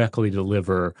directly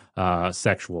deliver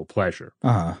sexual pleasure.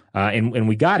 And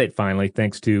we got it finally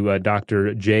thanks to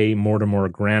Dr. J. Mortimer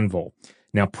Granville.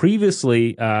 Now,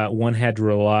 previously, one had to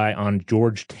rely on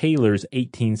George Taylor's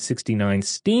 1869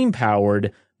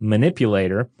 steam-powered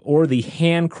manipulator or the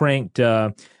hand-cranked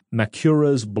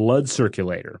Macura's blood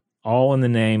circulator, all in the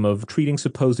name of treating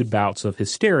supposed bouts of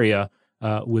hysteria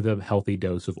with a healthy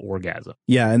dose of orgasm.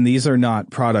 Yeah, and these are not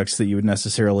products that you would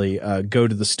necessarily go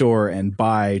to the store and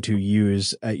buy to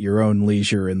use at your own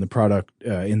leisure in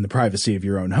the privacy of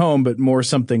your own home, but more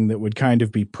something that would kind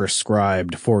of be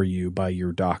prescribed for you by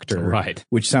your doctor. Right.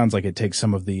 Which sounds like it takes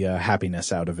some of the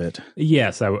happiness out of it.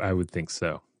 Yes, I would think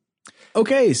so.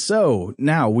 Okay, so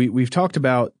now we've talked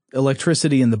about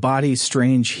electricity in the body,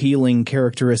 strange healing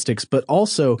characteristics, but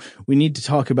also we need to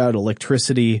talk about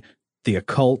electricity, the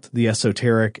occult, the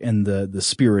esoteric, and the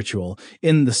spiritual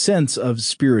in the sense of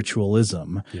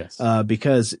spiritualism. Yes.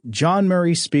 Because John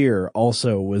Murray Spear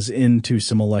also was into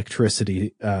some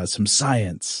electricity, some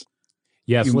science.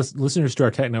 Yes, listeners to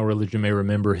our Techno Religion may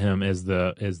remember him as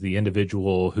the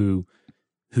individual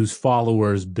whose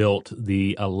followers built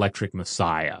the electric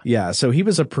messiah. Yeah, so he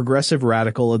was a progressive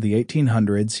radical of the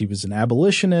 1800s. He was an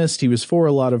abolitionist. He was for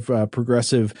a lot of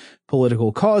progressive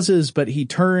political causes, but he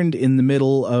turned in the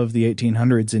middle of the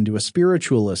 1800s into a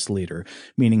spiritualist leader,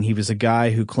 meaning he was a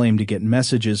guy who claimed to get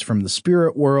messages from the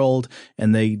spirit world,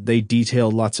 and they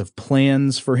detailed lots of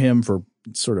plans for him for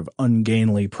sort of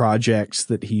ungainly projects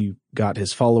that he got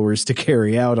his followers to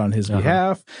carry out on his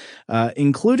behalf,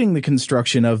 including the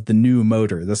construction of the new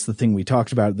motor. That's the thing we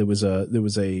talked about. There was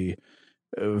a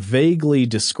vaguely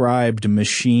described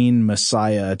machine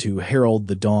messiah to herald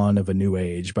the dawn of a new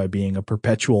age by being a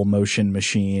perpetual motion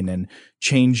machine and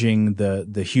changing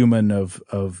the human of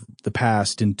the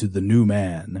past into the new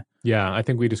man. Yeah, I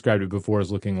think we described it before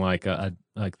as looking like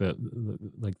if a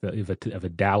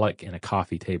Dalek and a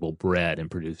coffee table bred and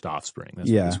produced offspring.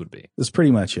 That's what this would be. That's pretty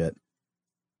much it.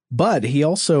 But he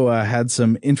also had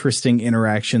some interesting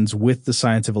interactions with the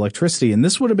science of electricity. And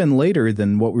this would have been later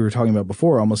than what we were talking about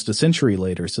before, almost a century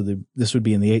later. So this would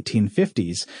be in the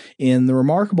 1850s. In The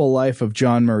Remarkable Life of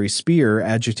John Murray Spear,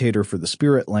 agitator for the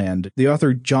Spirit Land, the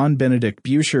author John Benedict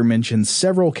Buescher mentions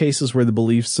several cases where the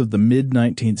beliefs of the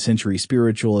mid-19th century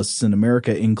spiritualists in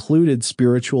America included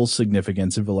spiritual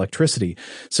significance of electricity.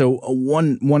 So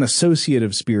one associate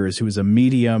of Spear's, who was a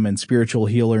medium and spiritual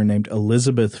healer named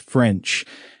Elizabeth French,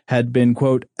 had been,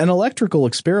 quote, an electrical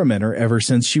experimenter ever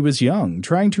since she was young,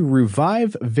 trying to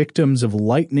revive victims of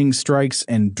lightning strikes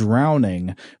and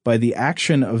drowning by the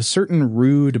action of certain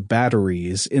rude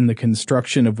batteries, in the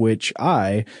construction of which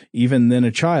I, even then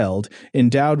a child,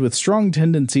 endowed with strong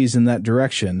tendencies in that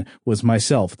direction, was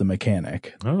myself the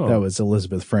mechanic. Oh. That was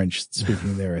Elizabeth French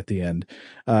speaking there at the end.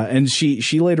 And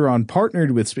she later on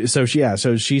partnered with, so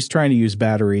she's trying to use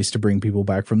batteries to bring people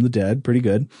back from the dead. Pretty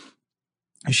good.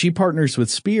 She partners with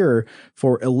Spear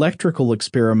for electrical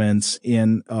experiments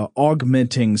in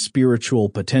augmenting spiritual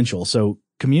potential. So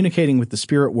communicating with the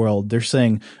spirit world, they're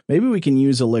saying maybe we can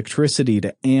use electricity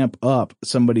to amp up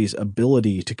somebody's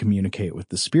ability to communicate with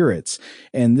the spirits.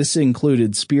 And this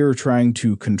included Spear trying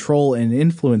to control and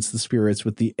influence the spirits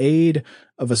with the aid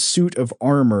of a suit of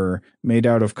armor made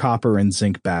out of copper and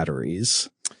zinc batteries.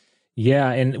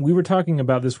 Yeah, and we were talking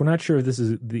about this. We're not sure if this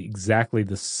is exactly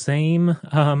the same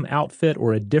outfit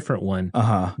or a different one.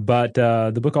 But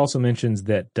the book also mentions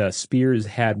that Spears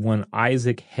had one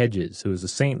Isaac Hedges, who was a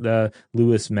St.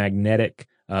 Louis magnetic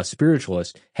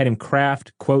spiritualist, had him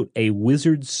craft, quote, a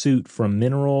wizard suit from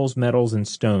minerals, metals, and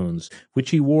stones,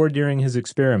 which he wore during his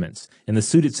experiments. And the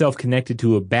suit itself connected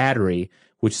to a battery,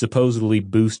 which supposedly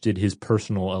boosted his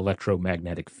personal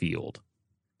electromagnetic field.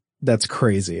 That's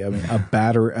crazy. I mean,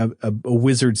 a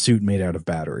wizard suit made out of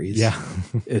batteries. Yeah.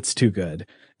 It's too good.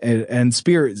 And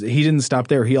Spear, he didn't stop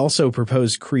there. He also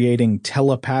proposed creating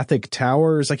telepathic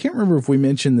towers. I can't remember if we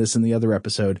mentioned this in the other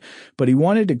episode, but he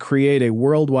wanted to create a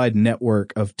worldwide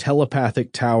network of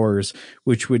telepathic towers,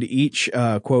 which would each,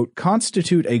 quote,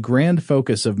 constitute a grand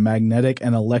focus of magnetic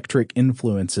and electric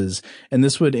influences. And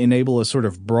this would enable a sort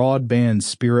of broadband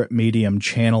spirit medium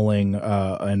channeling,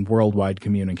 and worldwide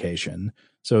communication.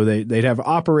 So they'd have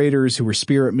operators who were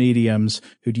spirit mediums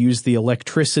who'd use the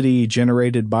electricity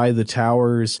generated by the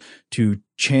towers to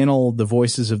channel the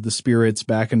voices of the spirits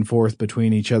back and forth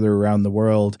between each other around the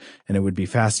world, and it would be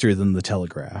faster than the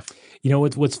telegraph. You know,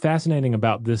 what's fascinating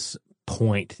about this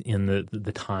point in the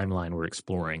timeline we're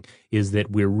exploring is that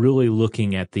we're really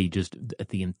looking at the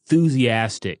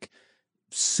enthusiastic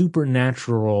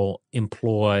supernatural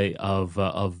employ of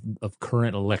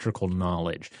current electrical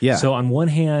knowledge. Yeah. So on one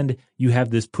hand, you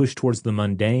have this push towards the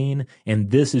mundane, and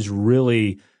this is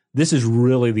really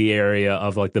the area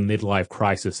of like the midlife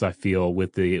crisis, I feel,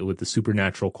 with the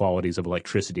supernatural qualities of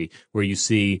electricity, where you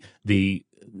see the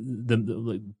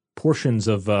portions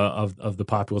of the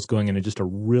populace going into just a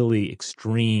really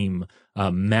extreme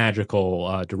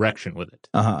magical direction with it.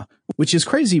 Which is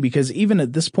crazy because even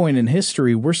at this point in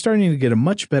history, we're starting to get a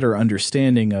much better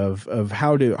understanding of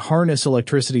how to harness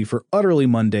electricity for utterly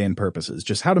mundane purposes,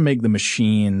 just how to make the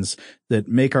machines that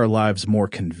make our lives more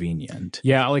convenient.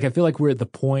 Yeah, like I feel like we're at the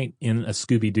point in a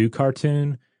Scooby-Doo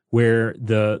cartoon where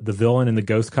the villain in the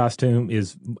ghost costume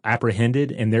is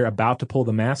apprehended and they're about to pull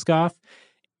the mask off.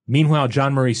 Meanwhile,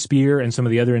 John Murray Spear and some of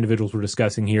the other individuals we're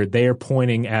discussing here, they are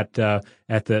pointing at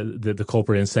the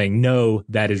culprit and saying, no,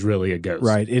 that is really a ghost.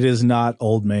 Right. It is not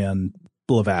old man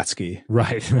Blavatsky.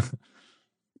 Right.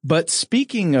 But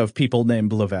speaking of people named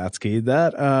Blavatsky,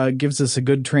 that gives us a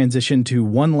good transition to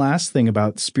one last thing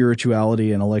about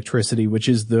spirituality and electricity, which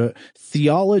is the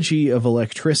theology of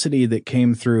electricity that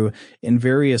came through in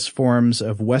various forms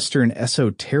of Western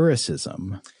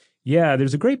esotericism. Yeah,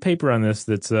 there's a great paper on this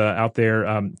that's out there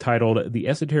titled The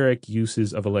Esoteric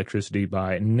Uses of Electricity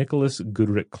by Nicholas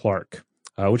Goodrick Clark,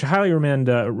 which I highly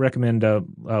recommend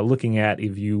looking at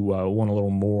if you want a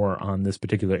little more on this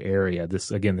particular area.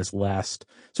 This last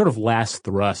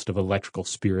thrust of electrical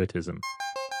spiritism.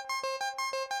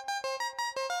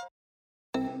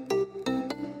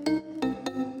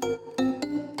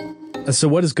 So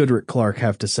what does Goodrick Clark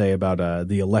have to say about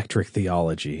the electric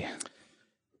theology?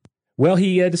 Well,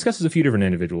 he discusses a few different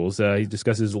individuals. He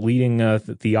discusses leading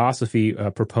theosophy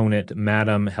proponent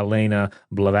Madame Helena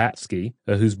Blavatsky,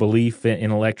 who believed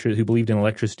in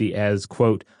electricity as,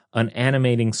 quote, an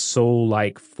animating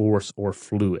soul-like force or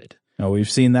fluid. Oh, we've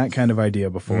seen that kind of idea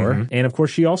before. Mm-hmm. And, of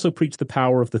course, she also preached the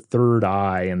power of the third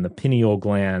eye and the pineal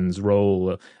gland's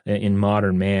role in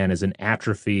modern man as an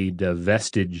atrophied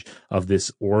vestige of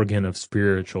this organ of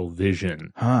spiritual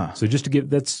vision. So just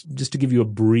to give you a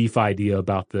brief idea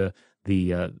about the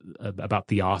about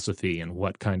theosophy and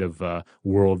what kind of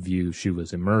worldview she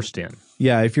was immersed in.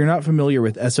 Yeah, if you're not familiar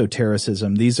with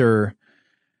esotericism, these are,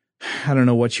 I don't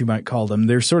know what you might call them.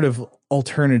 They're sort of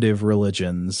alternative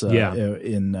religions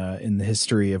in the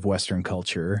history of Western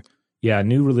culture. Yeah,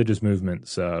 new religious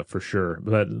movements for sure,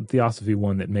 but theosophy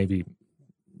one that maybe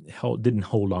didn't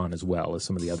hold on as well as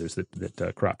some of the others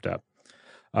that cropped up.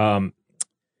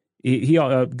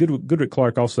 Goodrick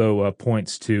Clark also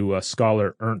points to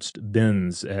scholar Ernst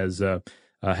Benz as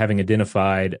having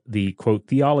identified the, quote,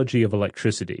 theology of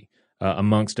electricity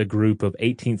amongst a group of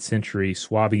 18th century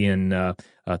Swabian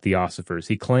theosophers.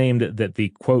 He claimed that the,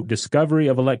 quote, discovery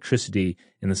of electricity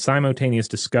and the simultaneous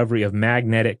discovery of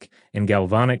magnetic and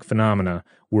galvanic phenomena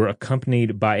were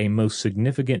accompanied by a most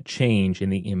significant change in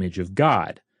the image of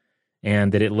God,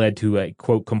 and that it led to a,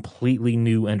 quote, completely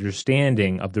new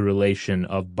understanding of the relation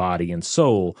of body and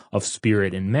soul, of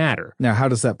spirit and matter. Now, how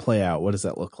does that play out? What does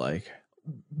that look like?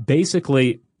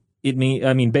 Basically,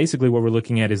 basically what we're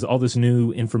looking at is all this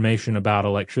new information about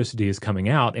electricity is coming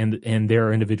out, and there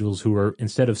are individuals who are,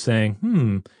 instead of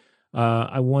saying,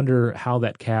 I wonder how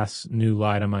that casts new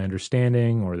light on my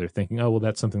understanding, or they're thinking, oh, well,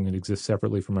 that's something that exists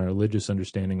separately from my religious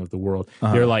understanding of the world.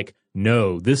 They're like,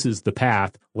 no, this is the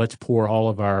path. Let's pour all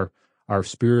of our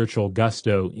spiritual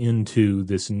gusto into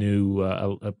this new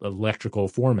electrical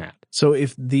format. So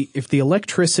if the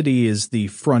electricity is the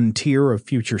frontier of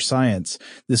future science,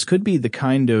 this could be the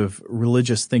kind of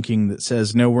religious thinking that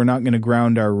says, no, we're not going to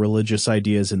ground our religious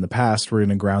ideas in the past. We're going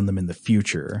to ground them in the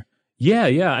future. Yeah.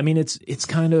 It's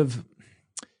kind of,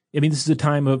 this is a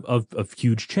time of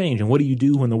huge change. And what do you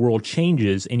do when the world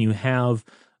changes and you have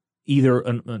either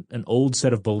an old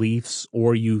set of beliefs,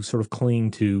 or you sort of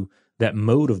cling to that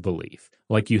mode of belief?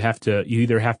 Like you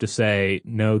either have to say,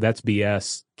 no, that's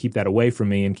BS, keep that away from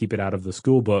me and keep it out of the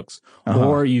school books,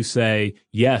 or you say,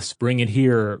 yes, bring it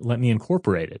here, let me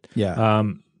incorporate it. Yeah.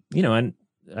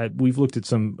 We've looked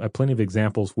at plenty of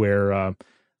examples where a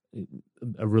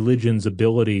religion's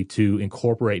ability to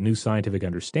incorporate new scientific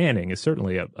understanding is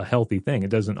certainly a healthy thing. It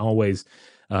doesn't always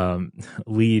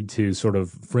lead to sort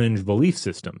of fringe belief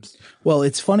systems. Well,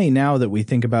 it's funny now that we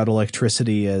think about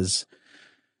electricity as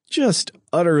just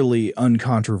utterly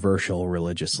uncontroversial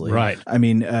religiously. Right.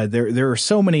 There are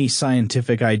so many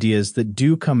scientific ideas that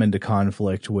do come into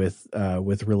conflict with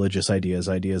religious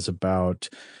ideas about,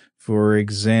 for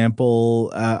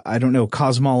example,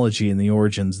 cosmology and the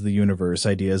origins of the universe,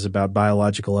 ideas about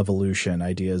biological evolution,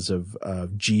 ideas of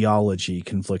geology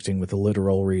conflicting with the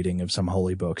literal reading of some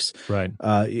holy books. Right.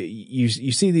 You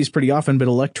see these pretty often, but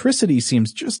electricity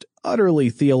seems just utterly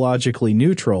theologically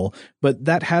neutral, but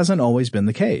that hasn't always been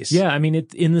the case. Yeah,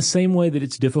 in the same way that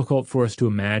it's difficult for us to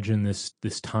imagine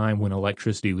this time when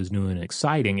electricity was new and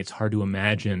exciting, it's hard to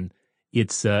imagine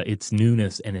its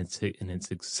newness and its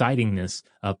excitingness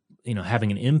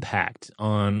having an impact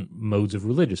on modes of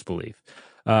religious belief.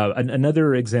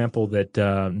 Another example that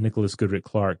Nicholas Goodrick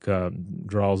Clark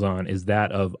draws on is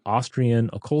that of Austrian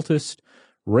occultist,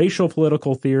 racial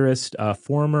political theorist,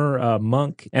 former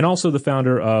monk, and also the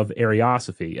founder of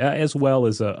Ariosophy, as well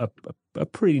as a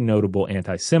pretty notable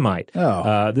anti-Semite.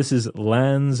 This is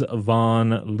Lanz von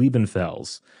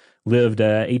Liebenfels. Lived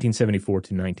 1874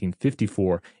 to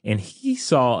 1954, and he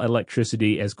saw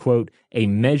electricity as, quote, a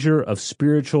measure of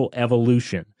spiritual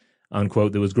evolution,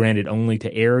 unquote, that was granted only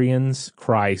to Arians,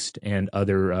 Christ, and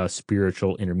other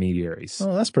spiritual intermediaries.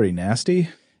 Oh, that's pretty nasty.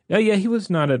 Yeah, he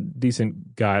was not a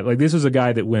decent guy. Like, this was a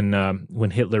guy that when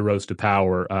Hitler rose to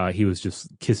power, he was just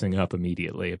kissing up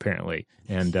immediately, apparently,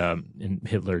 and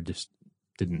Hitler just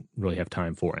didn't really have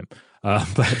time for him. He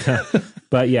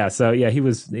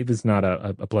was not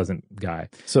a pleasant guy.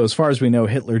 So as far as we know,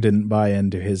 Hitler didn't buy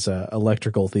into his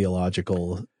electrical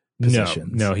theological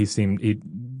positions. No,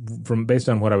 based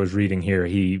on what I was reading here,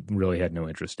 he really had no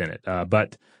interest in it.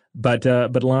 But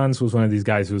Lanz was one of these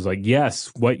guys who was like,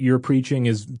 yes, what you're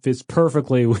preaching fits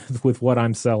perfectly with what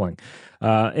I'm selling.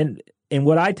 And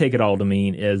what I take it all to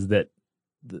mean is that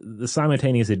the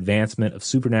simultaneous advancement of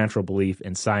supernatural belief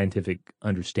and scientific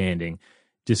understanding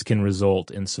just can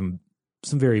result in some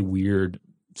very weird,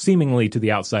 seemingly to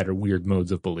the outsider, weird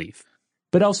modes of belief,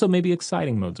 but also maybe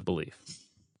exciting modes of belief.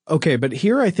 Okay, but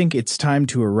here I think it's time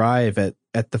to arrive at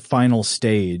the final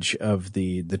stage of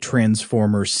the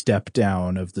transformer step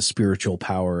down of the spiritual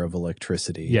power of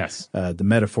electricity. Yes. The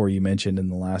metaphor you mentioned in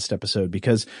the last episode,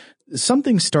 because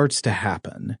something starts to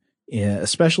happen,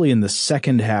 especially in the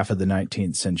second half of the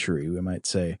 19th century, we might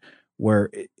say, where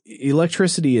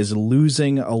electricity is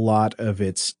losing a lot of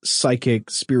its psychic,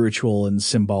 spiritual, and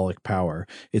symbolic power.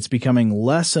 It's becoming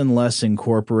less and less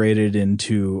incorporated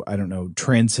into,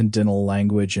 transcendental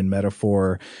language and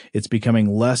metaphor. It's becoming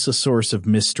less a source of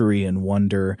mystery and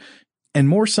wonder, and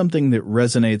more something that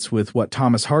resonates with what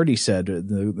Thomas Hardy said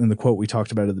in the quote we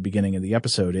talked about at the beginning of the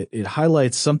episode. It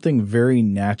highlights something very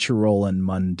natural and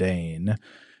mundane,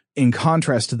 in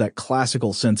contrast to that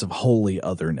classical sense of holy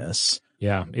otherness.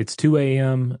 Yeah, it's 2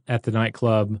 a.m. at the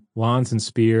nightclub. Lons and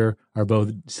Spear are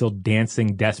both still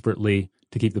dancing desperately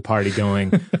to keep the party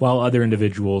going while other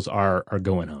individuals are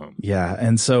going home. Yeah,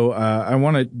 and so I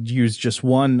want to use just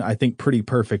one, I think, pretty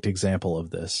perfect example of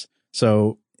this.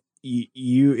 So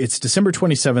it's December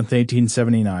 27th,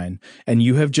 1879, and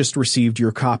you have just received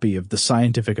your copy of the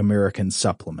Scientific American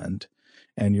Supplement,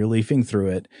 and you're leafing through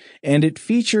it, and it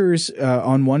features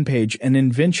on one page an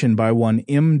invention by one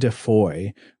M. de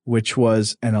Foy, which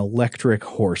was an electric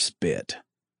horse bit.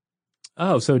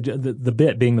 Oh, so the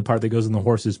bit being the part that goes in the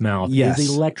horse's mouth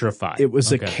is electrified. It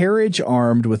was a carriage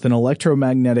armed with an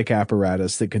electromagnetic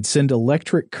apparatus that could send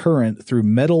electric current through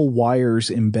metal wires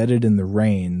embedded in the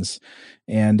reins.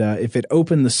 And if it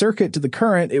opened the circuit to the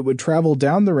current, it would travel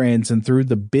down the reins and through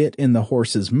the bit in the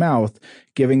horse's mouth,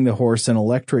 giving the horse an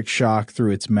electric shock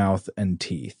through its mouth and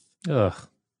teeth. Ugh.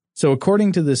 So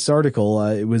according to this article,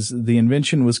 the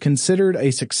invention was considered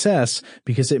a success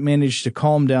because it managed to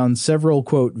calm down several,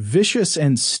 quote, vicious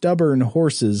and stubborn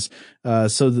horses,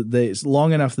 so that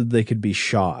long enough that they could be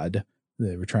shod.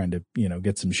 They were trying to,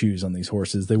 get some shoes on these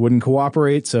horses. They wouldn't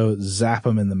cooperate, so zap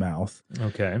them in the mouth.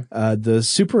 Okay. The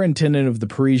superintendent of the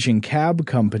Parisian cab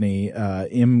company,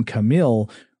 M. Camille,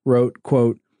 wrote,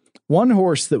 quote, one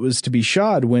horse that was to be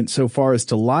shod went so far as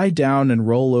to lie down and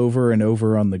roll over and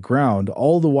over on the ground,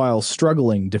 all the while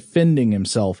struggling, defending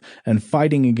himself, and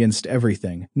fighting against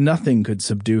everything. Nothing could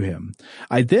subdue him.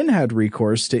 I then had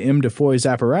recourse to M. de Foy's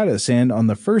apparatus, and on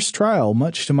the first trial,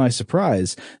 much to my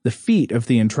surprise, the feet of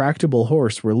the intractable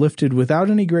horse were lifted without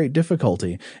any great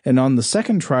difficulty, and on the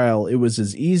second trial it was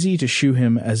as easy to shoe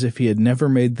him as if he had never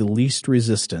made the least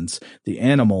resistance. The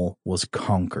animal was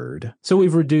conquered. So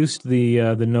we've reduced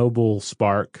the noble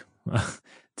spark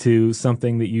to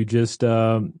something that you just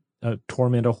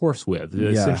torment a horse with,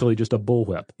 essentially just a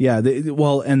bullwhip. Yeah,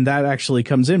 and that actually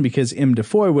comes in because M. de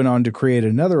Foy went on to create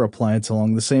another appliance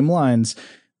along the same lines,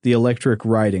 the electric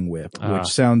riding whip, which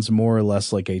sounds more or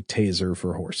less like a taser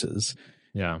for horses.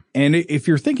 Yeah. And if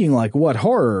you're thinking like, what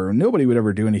horror? Nobody would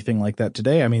ever do anything like that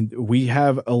today. I mean, we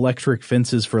have electric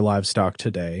fences for livestock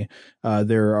today.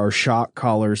 There are shock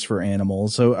collars for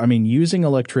animals. So, I mean, using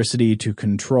electricity to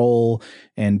control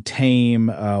and tame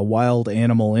wild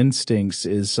animal instincts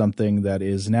is something that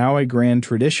is now a grand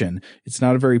tradition. It's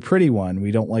not a very pretty one.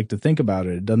 We don't like to think about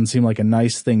it. It doesn't seem like a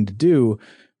nice thing to do,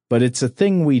 but it's a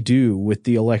thing we do with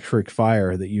the electric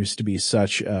fire that used to be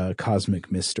such a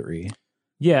cosmic mystery.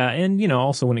 Yeah, and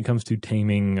also when it comes to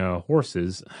taming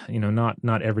horses,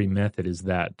 not every method is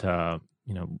that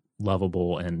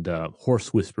lovable and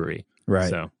horse whispery. Right.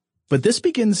 So, but this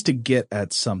begins to get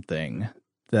at something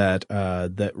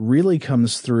that really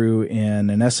comes through in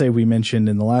an essay we mentioned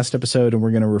in the last episode, and we're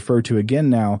going to refer to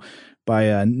again now,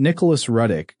 by Nicholas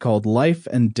Ruddick, called Life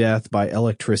and Death by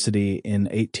Electricity in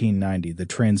 1890, The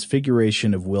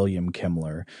Transfiguration of William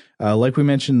Kemmler. Like we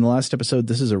mentioned in the last episode,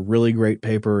 this is a really great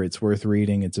paper. It's worth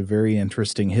reading. It's a very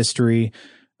interesting history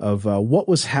of what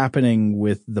was happening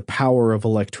with the power of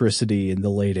electricity in the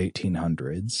late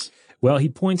 1800s. Well, he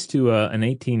points to an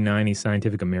 1890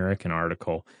 Scientific American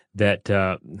article that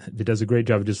does a great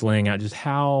job of just laying out just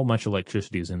how much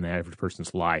electricity is in the average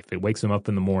person's life. It wakes them up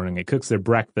in the morning. It cooks their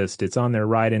breakfast. It's on their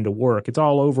ride into work. It's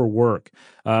all over work.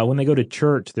 When they go to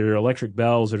church, there are electric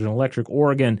bells. There's an electric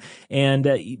organ. And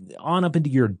on up into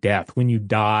your death. When you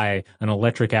die, an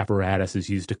electric apparatus is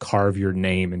used to carve your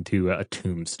name into a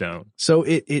tombstone. So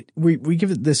we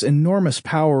give it this enormous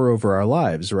power over our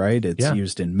lives, right? It's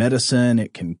used in medicine.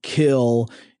 It can kill.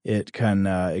 It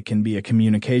can be a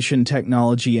communication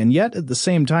technology, and yet at the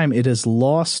same time, it has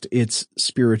lost its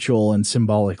spiritual and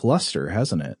symbolic luster,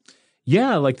 hasn't it?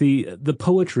 Yeah, like the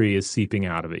poetry is seeping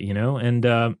out of it, and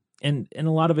a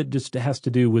lot of it just has to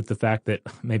do with the fact that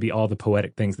maybe all the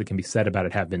poetic things that can be said about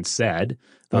it have been said.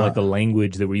 Like the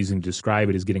language that we're using to describe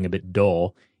it is getting a bit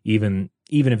dull, even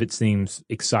if it seems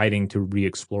exciting to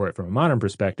re-explore it from a modern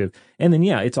perspective. And then,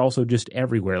 it's also just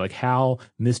everywhere. Like, how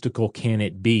mystical can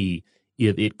it be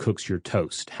if it cooks your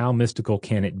toast? How mystical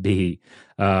can it be,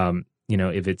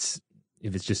 if it's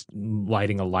if it's just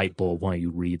lighting a light bulb while you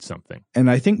read something. And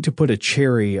I think to put a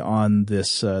cherry on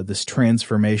this this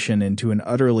transformation into an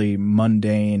utterly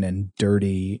mundane and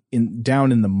dirty,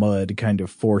 down in the mud kind of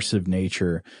force of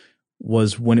nature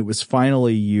was when it was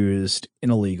finally used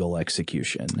in a legal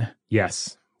execution.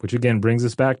 Yes, which again brings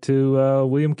us back to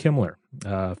William Kimmler.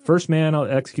 First man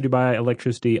executed by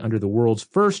electricity under the world's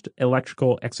first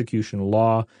electrical execution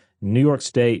law, New York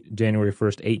State, January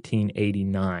 1st,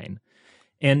 1889.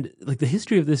 And like the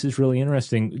history of this is really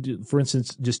interesting. For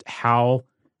instance, just how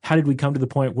did we come to the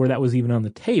point where that was even on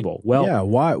the table? Well, yeah,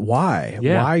 why?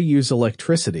 Yeah. Why use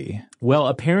electricity? Well,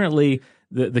 apparently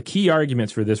the key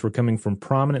arguments for this were coming from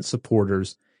prominent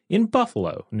supporters in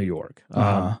Buffalo, New York.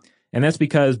 And that's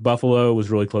because Buffalo was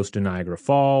really close to Niagara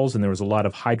Falls, and there was a lot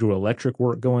of hydroelectric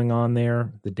work going on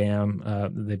there. The dam,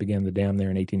 they began the dam there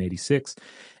in 1886.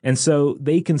 And so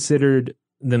they considered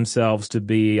themselves to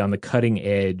be on the cutting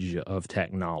edge of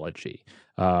technology.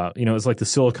 It's like the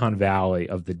Silicon Valley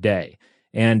of the day.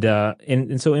 And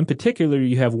so in particular,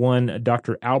 you have one,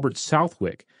 Dr. Albert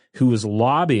Southwick, who was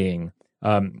lobbying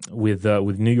with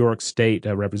New York State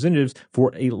representatives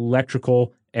for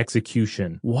electrical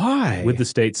execution. Why? With the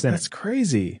state Senate. That's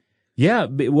crazy. Yeah.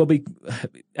 It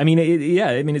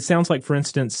sounds like, for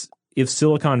instance, if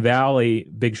Silicon Valley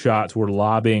big shots were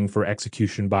lobbying for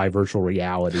execution by virtual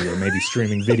reality or maybe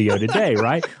streaming video today,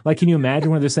 right? Like, can you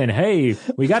imagine where they're saying, hey,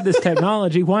 we got this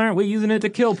technology, why aren't we using it to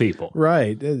kill people?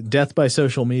 Right. Death by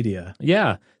social media.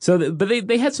 Yeah. So, but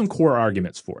they had some core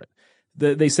arguments for it.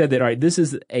 They said that, all right, this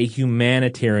is a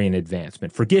humanitarian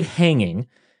advancement. Forget hanging.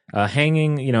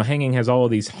 Hanging has all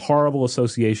of these horrible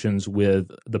associations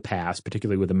with the past,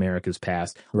 particularly with America's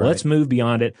past. Right. Let's move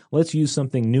beyond it. Let's use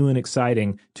something new and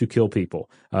exciting to kill people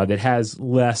that has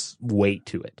less weight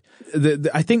to it.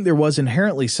 I think there was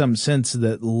inherently some sense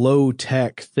that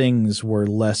low-tech things were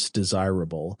less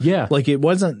desirable. Yeah. Like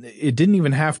it didn't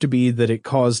even have to be that it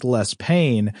caused less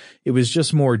pain. It was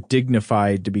just more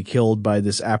dignified to be killed by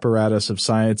this apparatus of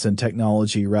science and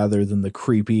technology rather than the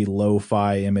creepy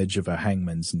lo-fi image of a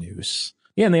hangman's noose.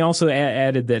 Yeah, and they also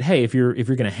added that, hey, if you're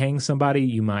going to hang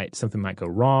somebody, something might go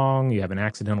wrong. You have an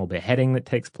accidental beheading that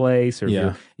takes place,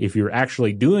 or if you're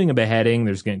actually doing a beheading,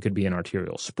 could be an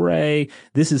arterial spray.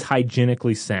 This is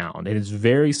hygienically sound. It is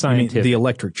very scientific. I mean, the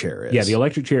electric chair is. Yeah, the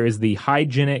electric chair is the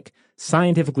hygienic,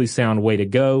 scientifically sound way to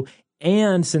go.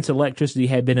 And since electricity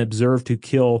had been observed to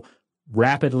kill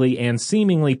rapidly and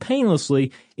seemingly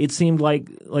painlessly, it seemed like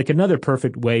another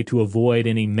perfect way to avoid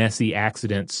any messy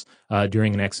accidents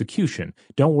during an execution.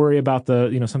 Don't worry about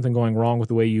something going wrong with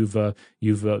the way you've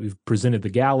presented the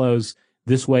gallows.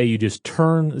 This way, you just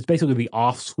turn. It's basically the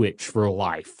off switch for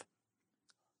life.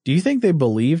 Do you think they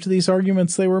believed these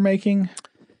arguments they were making,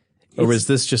 or was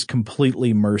this just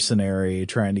completely mercenary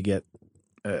trying to get?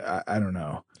 I don't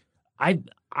know.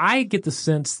 I get the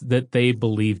sense that they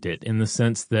believed it, in the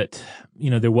sense that,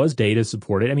 there was data to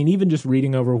support it. I mean, even just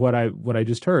reading over what I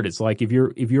just heard, it's like if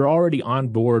you're already on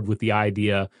board with the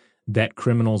idea that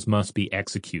criminals must be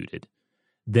executed,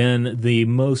 then the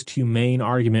most humane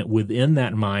argument within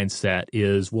that mindset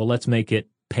is, well, let's make it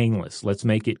painless. Let's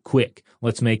make it quick.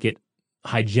 Let's make it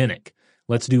hygienic.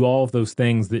 Let's do all of those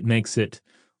things that makes it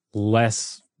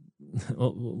less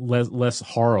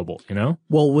horrible,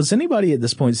 Well, was anybody at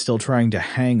this point still trying to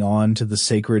hang on to the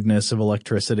sacredness of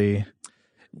electricity?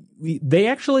 They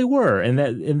actually were,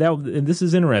 and this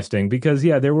is interesting because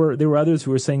there were others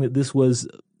who were saying that this was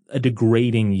a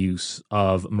degrading use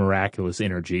of miraculous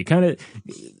energy, kind of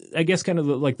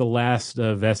like the last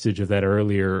vestige of that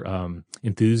earlier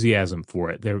enthusiasm for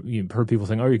it. You've heard people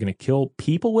saying, "Oh, you're going to kill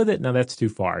people with it?" No, that's too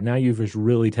far. Now you've just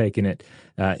really taken it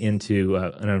into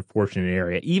an unfortunate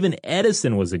area. Even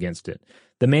Edison was against it.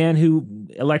 The man who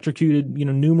electrocuted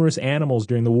numerous animals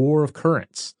during the War of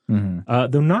Currents, though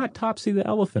not Topsy the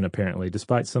elephant, apparently,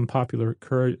 despite some popular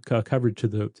coverage to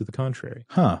the contrary.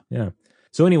 Huh? Yeah.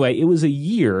 So anyway, it was a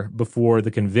year before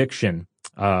the conviction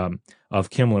of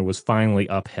Kimmler was finally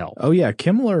upheld. Oh yeah,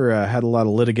 Kimmler had a lot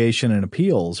of litigation and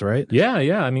appeals, right?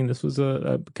 Yeah. I mean, this was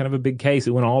a kind of a big case.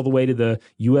 It went all the way to the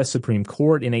U.S. Supreme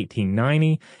Court in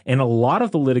 1890, and a lot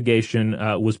of the litigation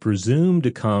was presumed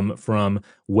to come from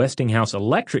Westinghouse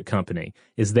Electric Company,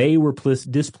 as they were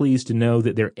displeased to know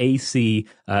that their AC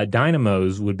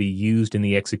dynamos would be used in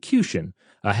the execution.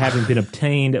 Having been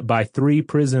obtained by 3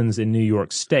 prisons in New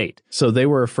York State. So they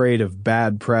were afraid of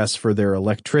bad press for their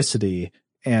electricity,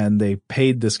 and they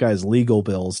paid this guy's legal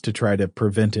bills to try to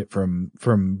prevent it from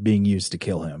being used to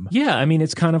kill him. Yeah, I mean,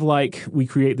 it's kind of like we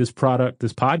create this product,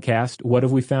 this podcast. What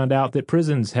if we found out that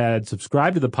prisons had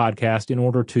subscribed to the podcast in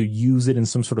order to use it in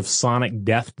some sort of sonic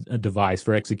death device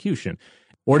for execution?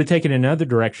 Or to take it in another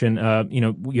direction,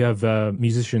 you have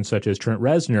musicians such as Trent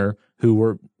Reznor who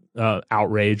were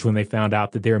outraged when they found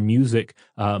out that their music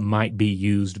might be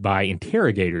used by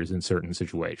interrogators in certain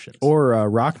situations. Or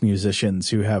rock musicians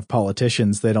who have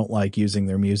politicians they don't like using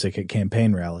their music at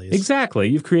campaign rallies. Exactly.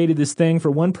 You've created this thing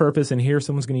for one purpose, and here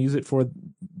someone's going to use it for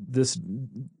this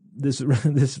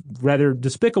rather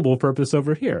despicable purpose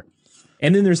over here.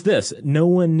 And then there's this. No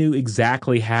one knew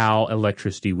exactly how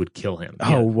electricity would kill him.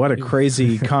 Oh, what a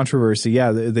crazy controversy.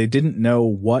 Yeah, they didn't know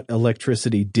what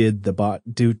electricity did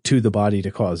do to the body to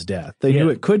cause death. They knew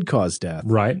it could cause death.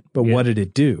 Right. But what did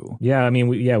it do? Yeah, I mean,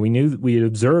 we knew, we had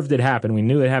observed it happen. We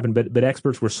knew it happened, but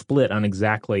experts were split on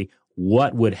exactly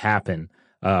what would happen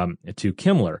to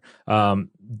Kimmler.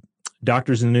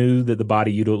 Doctors knew that the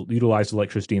body utilized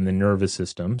electricity in the nervous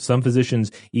system. Some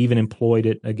physicians even employed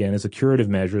it, again, as a curative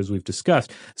measure, as we've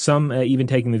discussed. Some even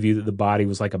taking the view that the body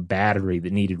was like a battery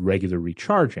that needed regular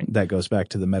recharging. That goes back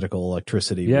to the medical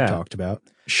electricity we talked about.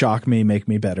 Shock me, make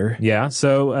me better. Yeah.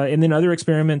 So, and then other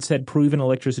experiments had proven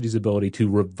electricity's ability to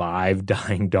revive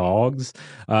dying dogs.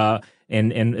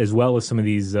 And as well as some of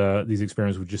these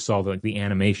experiments, we just saw like the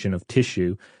animation of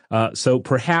tissue. So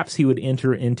perhaps he would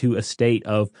enter into a state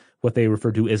of what they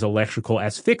refer to as electrical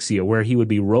asphyxia, where he would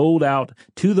be rolled out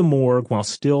to the morgue while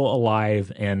still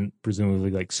alive and presumably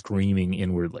like screaming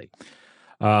inwardly.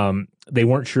 They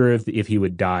weren't sure if he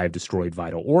would die of destroyed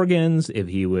vital organs, if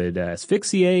he would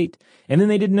asphyxiate, and then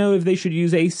they didn't know if they should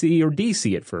use AC or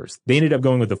DC at first. They ended up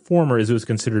going with the former as it was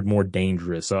considered more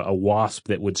dangerous, a wasp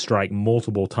that would strike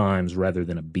multiple times rather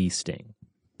than a bee sting.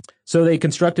 So they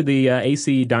constructed the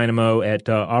AC dynamo at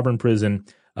Auburn Prison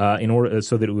in order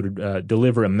so that it would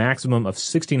deliver a maximum of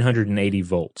 1,680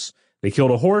 volts. They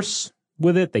killed a horse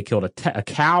with it. They killed a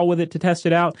cow with it to test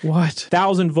it out. What?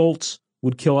 1,000 volts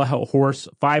would kill a horse.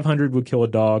 500 would kill a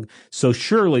dog. So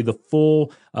surely the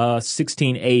full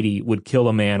 1,680 would kill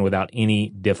a man without any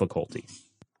difficulty.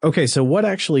 Okay, so what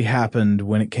actually happened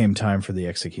when it came time for the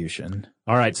execution?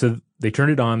 All right, so they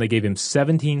turned it on. They gave him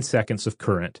 17 seconds of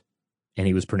current, and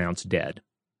he was pronounced dead.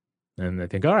 And they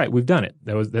think, all right, we've done it.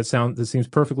 That seems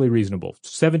perfectly reasonable.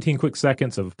 17 quick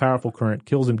seconds of powerful current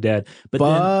kills him dead.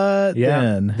 But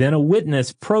then a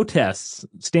witness protests,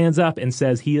 stands up and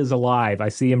says he is alive. I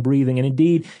see him breathing. And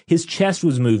indeed, his chest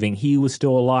was moving. He was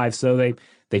still alive. So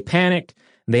they panicked.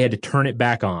 And they had to turn it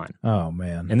back on. Oh,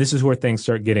 man. And this is where things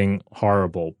start getting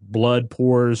horrible. Blood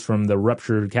pours from the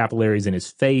ruptured capillaries in his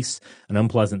face. An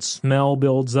unpleasant smell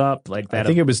builds up like that. I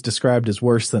think it was described as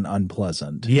worse than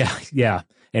unpleasant. Yeah.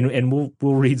 And we'll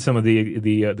read some of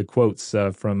the quotes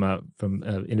from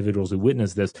individuals who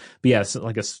witnessed this. But yeah, it's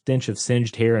like a stench of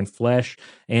singed hair and flesh.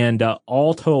 And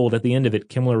all told, at the end of it,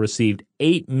 Kimmler received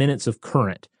 8 minutes of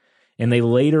current. And they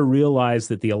later realized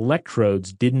that the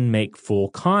electrodes didn't make full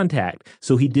contact,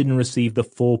 so he didn't receive the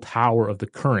full power of the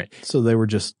current. So they were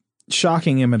just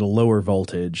shocking him at a lower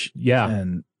voltage. Yeah.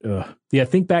 And yeah,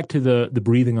 think back to the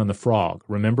breathing on the frog.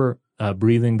 Remember?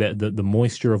 Breathing the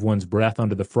moisture of one's breath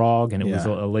onto the frog, and it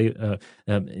was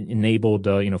enabled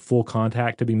full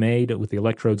contact to be made with the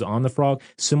electrodes on the frog.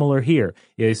 Similar here.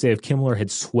 They say if Kimmler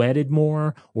had sweated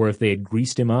more, or if they had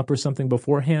greased him up or something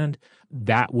beforehand,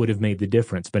 that would have made the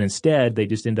difference. But instead, they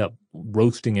just end up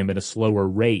roasting him at a slower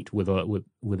rate with a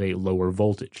lower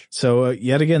voltage. So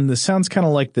yet again, this sounds kind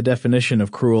of like the definition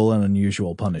of cruel and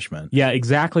unusual punishment. Yeah,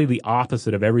 exactly the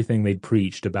opposite of everything they'd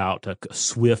preached about a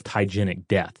swift, hygienic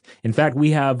death. In fact,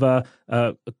 we have a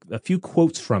few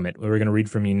quotes from it we're going to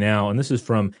read from you now, and this is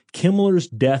from Kimmler's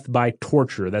Death by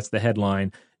Torture. That's the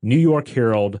headline, New York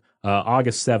Herald,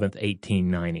 August 7th,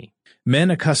 1890.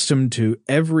 Men accustomed to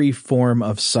every form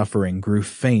of suffering grew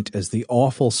faint as the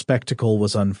awful spectacle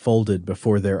was unfolded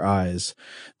before their eyes.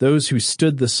 Those who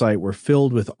stood the sight were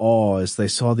filled with awe as they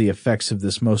saw the effects of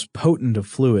this most potent of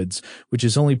fluids, which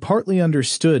is only partly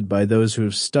understood by those who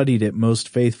have studied it most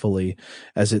faithfully,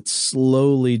 as it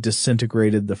slowly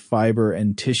disintegrated the fiber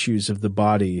and tissues of the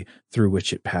body through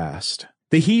which it passed.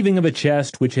 The heaving of a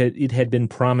chest which it had been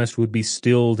promised would be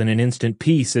stilled in an instant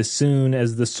peace as soon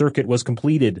as the circuit was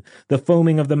completed, the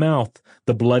foaming of the mouth,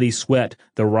 the bloody sweat,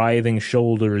 the writhing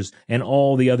shoulders, and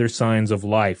all the other signs of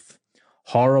life.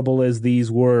 Horrible as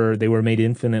these were, they were made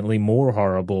infinitely more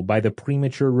horrible by the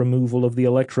premature removal of the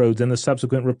electrodes and the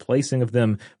subsequent replacing of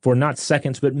them for not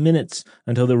seconds but minutes,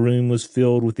 until the room was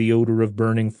filled with the odor of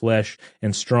burning flesh,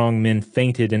 and strong men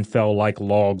fainted and fell like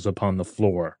logs upon the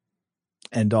floor.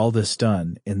 And all this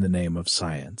done in the name of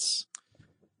science.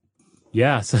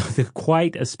 Yeah, so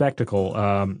quite a spectacle.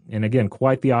 And again,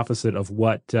 quite the opposite of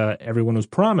what everyone was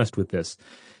promised with this.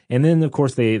 And then, of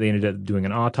course, they ended up doing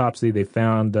an autopsy. They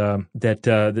found that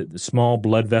the small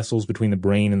blood vessels between the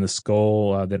brain and the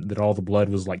skull, that all the blood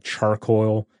was like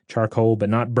charcoal, but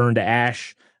not burned to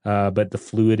ash. But the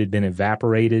fluid had been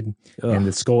evaporated, and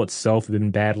the skull itself had been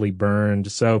badly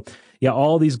burned. So, yeah,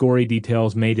 all these gory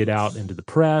details made it out into the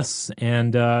press,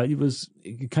 and it was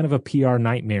kind of a PR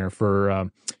nightmare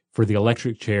for the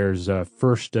electric chair's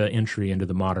first entry into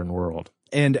the modern world.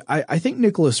 And I think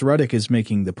Nicholas Ruddick is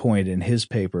making the point in his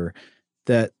paper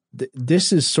that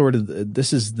this is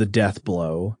the death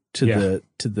blow to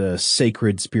the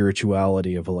sacred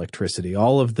spirituality of electricity.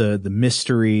 All of the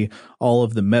mystery, all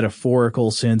of the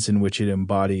metaphorical sense in which it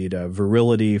embodied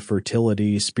virility,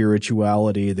 fertility,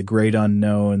 spirituality, the great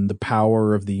unknown, the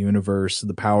power of the universe,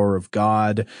 the power of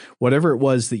God, whatever it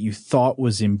was that you thought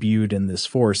was imbued in this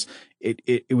force.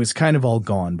 It was kind of all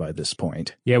gone by this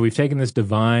point. Yeah, we've taken this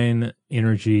divine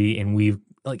energy and we've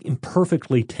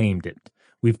imperfectly tamed it.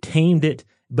 We've tamed it,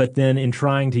 but then in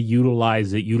trying to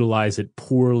utilize it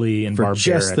poorly and for barbarically.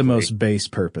 Just the most base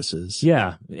purposes.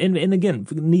 Yeah. And again,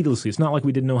 needlessly, it's not like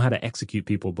we didn't know how to execute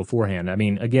people beforehand. I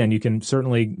mean, again, you can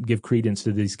certainly give credence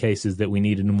to these cases that we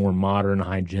needed a more modern,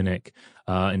 hygienic,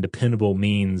 and dependable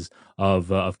means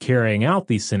of carrying out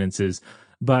these sentences.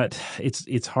 But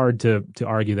it's hard to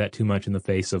argue that too much in the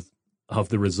face of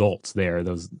the results there,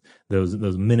 those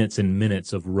minutes and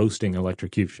minutes of roasting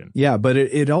electrocution. Yeah, but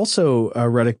it also,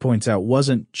 Ruddick points out,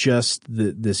 wasn't just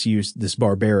this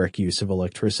barbaric use of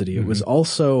electricity. It was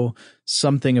also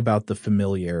something about the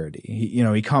familiarity.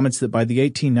 He comments that by the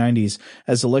 1890s,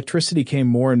 as electricity came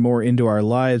more and more into our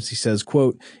lives, he says,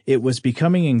 quote, "It was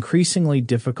becoming increasingly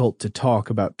difficult to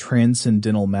talk about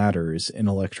transcendental matters in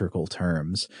electrical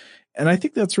terms." And I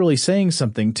think that's really saying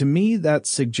something. To me, that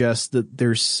suggests that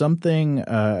there's something,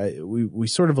 we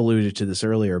sort of alluded to this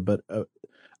earlier, but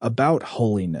about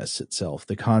holiness itself,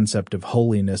 the concept of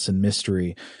holiness and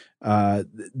mystery,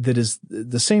 that is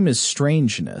the same as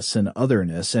strangeness and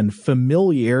otherness, and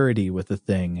familiarity with a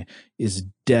thing is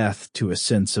death to a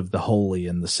sense of the holy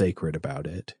and the sacred about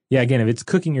it. Yeah, again, if it's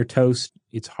cooking your toast,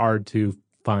 it's hard to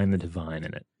find the divine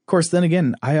in it. Of course, then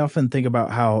again, I often think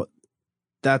about how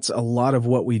that's a lot of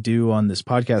what we do on this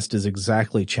podcast is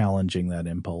exactly challenging that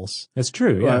impulse. That's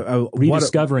true. Yeah.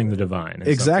 Rediscovering the divine.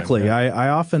 Exactly. Yeah. I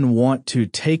often want to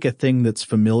take a thing that's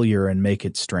familiar and make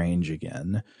it strange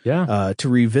again. Yeah. To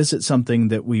revisit something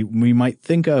that we might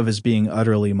think of as being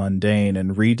utterly mundane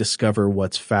and rediscover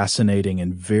what's fascinating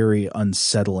and very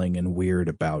unsettling and weird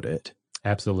about it.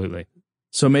 Absolutely.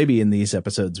 So maybe in these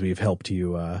episodes we've helped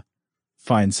you,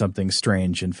 find something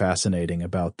strange and fascinating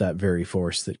about that very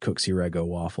force that cooks your Eggo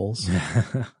waffles.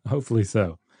 Hopefully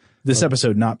so. This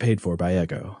episode not paid for by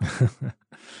Eggo.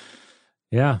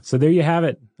 Yeah. So there you have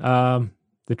it. The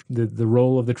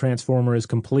role of the transformer is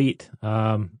complete.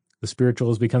 The spiritual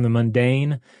has become the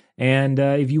mundane. And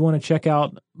if you want to check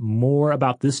out more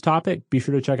about this topic, be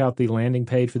sure to check out the landing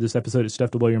page for this episode at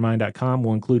stufftoblowyourmind.com.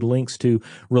 We'll include links to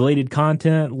related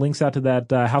content, links out to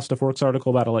that How Stuff Works article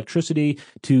about electricity,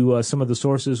 to some of the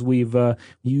sources we've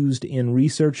used in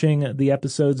researching the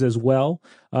episodes as well.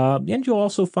 And you'll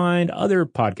also find other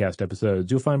podcast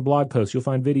episodes. You'll find blog posts. You'll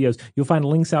find videos. You'll find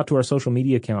links out to our social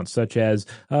media accounts, such as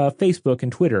Facebook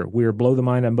and Twitter. We're Blow the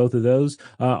Mind on both of those.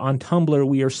 On Tumblr,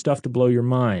 we are Stuff to Blow Your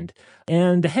Mind.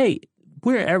 And hey,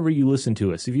 wherever you listen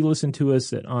to us, if you listen to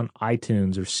us on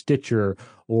iTunes or Stitcher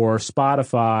or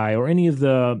Spotify or any of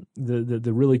the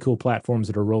really cool platforms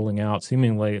that are rolling out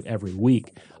seemingly every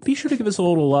week, be sure to give us a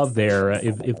little love there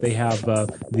if they have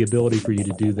the ability for you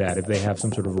to do that. If they have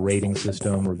some sort of a rating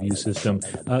system, review system,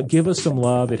 give us some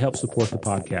love. It helps support the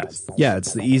podcast. Yeah,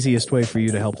 it's the easiest way for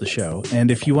you to help the show. And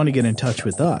if you want to get in touch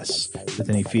with us with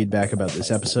any feedback about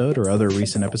this episode or other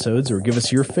recent episodes, or give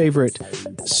us your favorite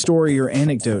story or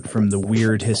anecdote from the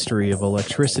weird history of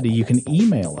electricity, you can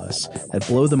email us at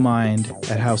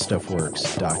blowthemind@howstuffworks.com.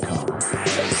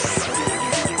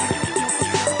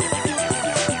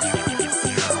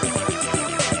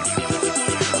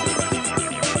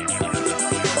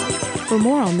 For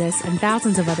more on this and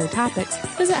thousands of other topics,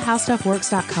 visit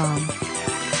howstuffworks.com.